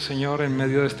en ellos, Señor, en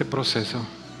medio de este proceso.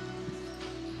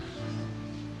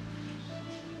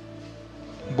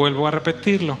 Vuelvo a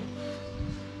repetirlo.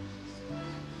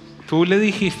 Tú le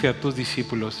dijiste a tus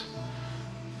discípulos: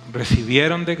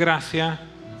 recibieron de gracia,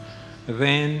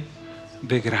 den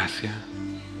de gracia.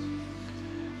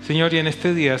 Señor, y en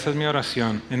este día, esa es mi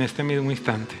oración, en este mismo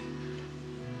instante,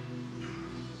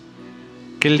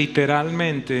 que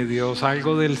literalmente, Dios,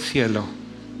 algo del cielo,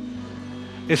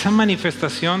 esa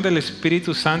manifestación del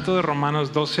Espíritu Santo de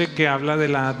Romanos 12 que habla de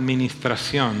la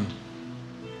administración,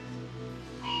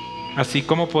 así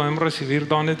como podemos recibir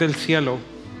dones del cielo,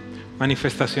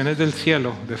 manifestaciones del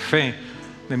cielo, de fe,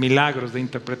 de milagros, de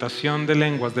interpretación de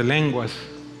lenguas, de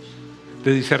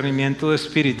discernimiento de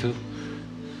espíritu,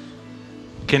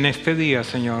 que en este día,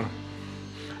 Señor,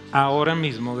 ahora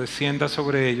mismo descienda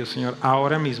sobre ellos, Señor,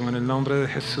 ahora mismo, en el nombre de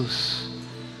Jesús,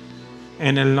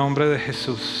 en el nombre de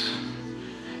Jesús,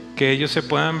 que ellos se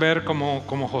puedan ver como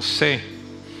José,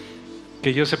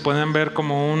 que ellos se puedan ver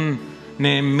como un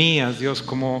Nehemías, Dios,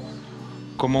 como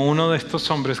uno de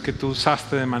estos hombres que tú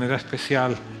usaste de manera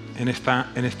especial en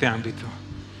este ámbito.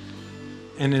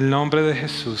 En el nombre de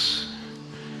Jesús.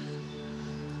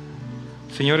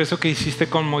 Señor, eso que hiciste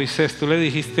con Moisés, tú le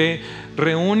dijiste: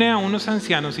 reúne a unos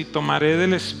ancianos y tomaré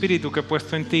del espíritu que he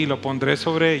puesto en ti y lo pondré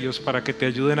sobre ellos para que te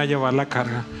ayuden a llevar la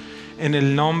carga. En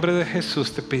el nombre de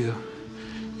Jesús te pido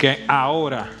que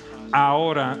ahora,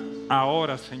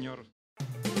 Señor.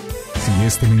 Si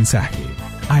este mensaje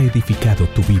ha edificado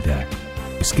tu vida,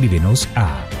 escríbenos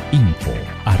a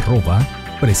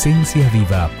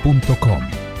info@presenciaviva.com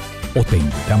o te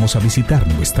invitamos a visitar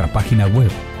nuestra página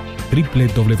web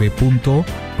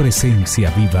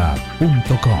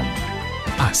www.presenciaviva.com.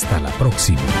 Hasta la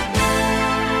próxima.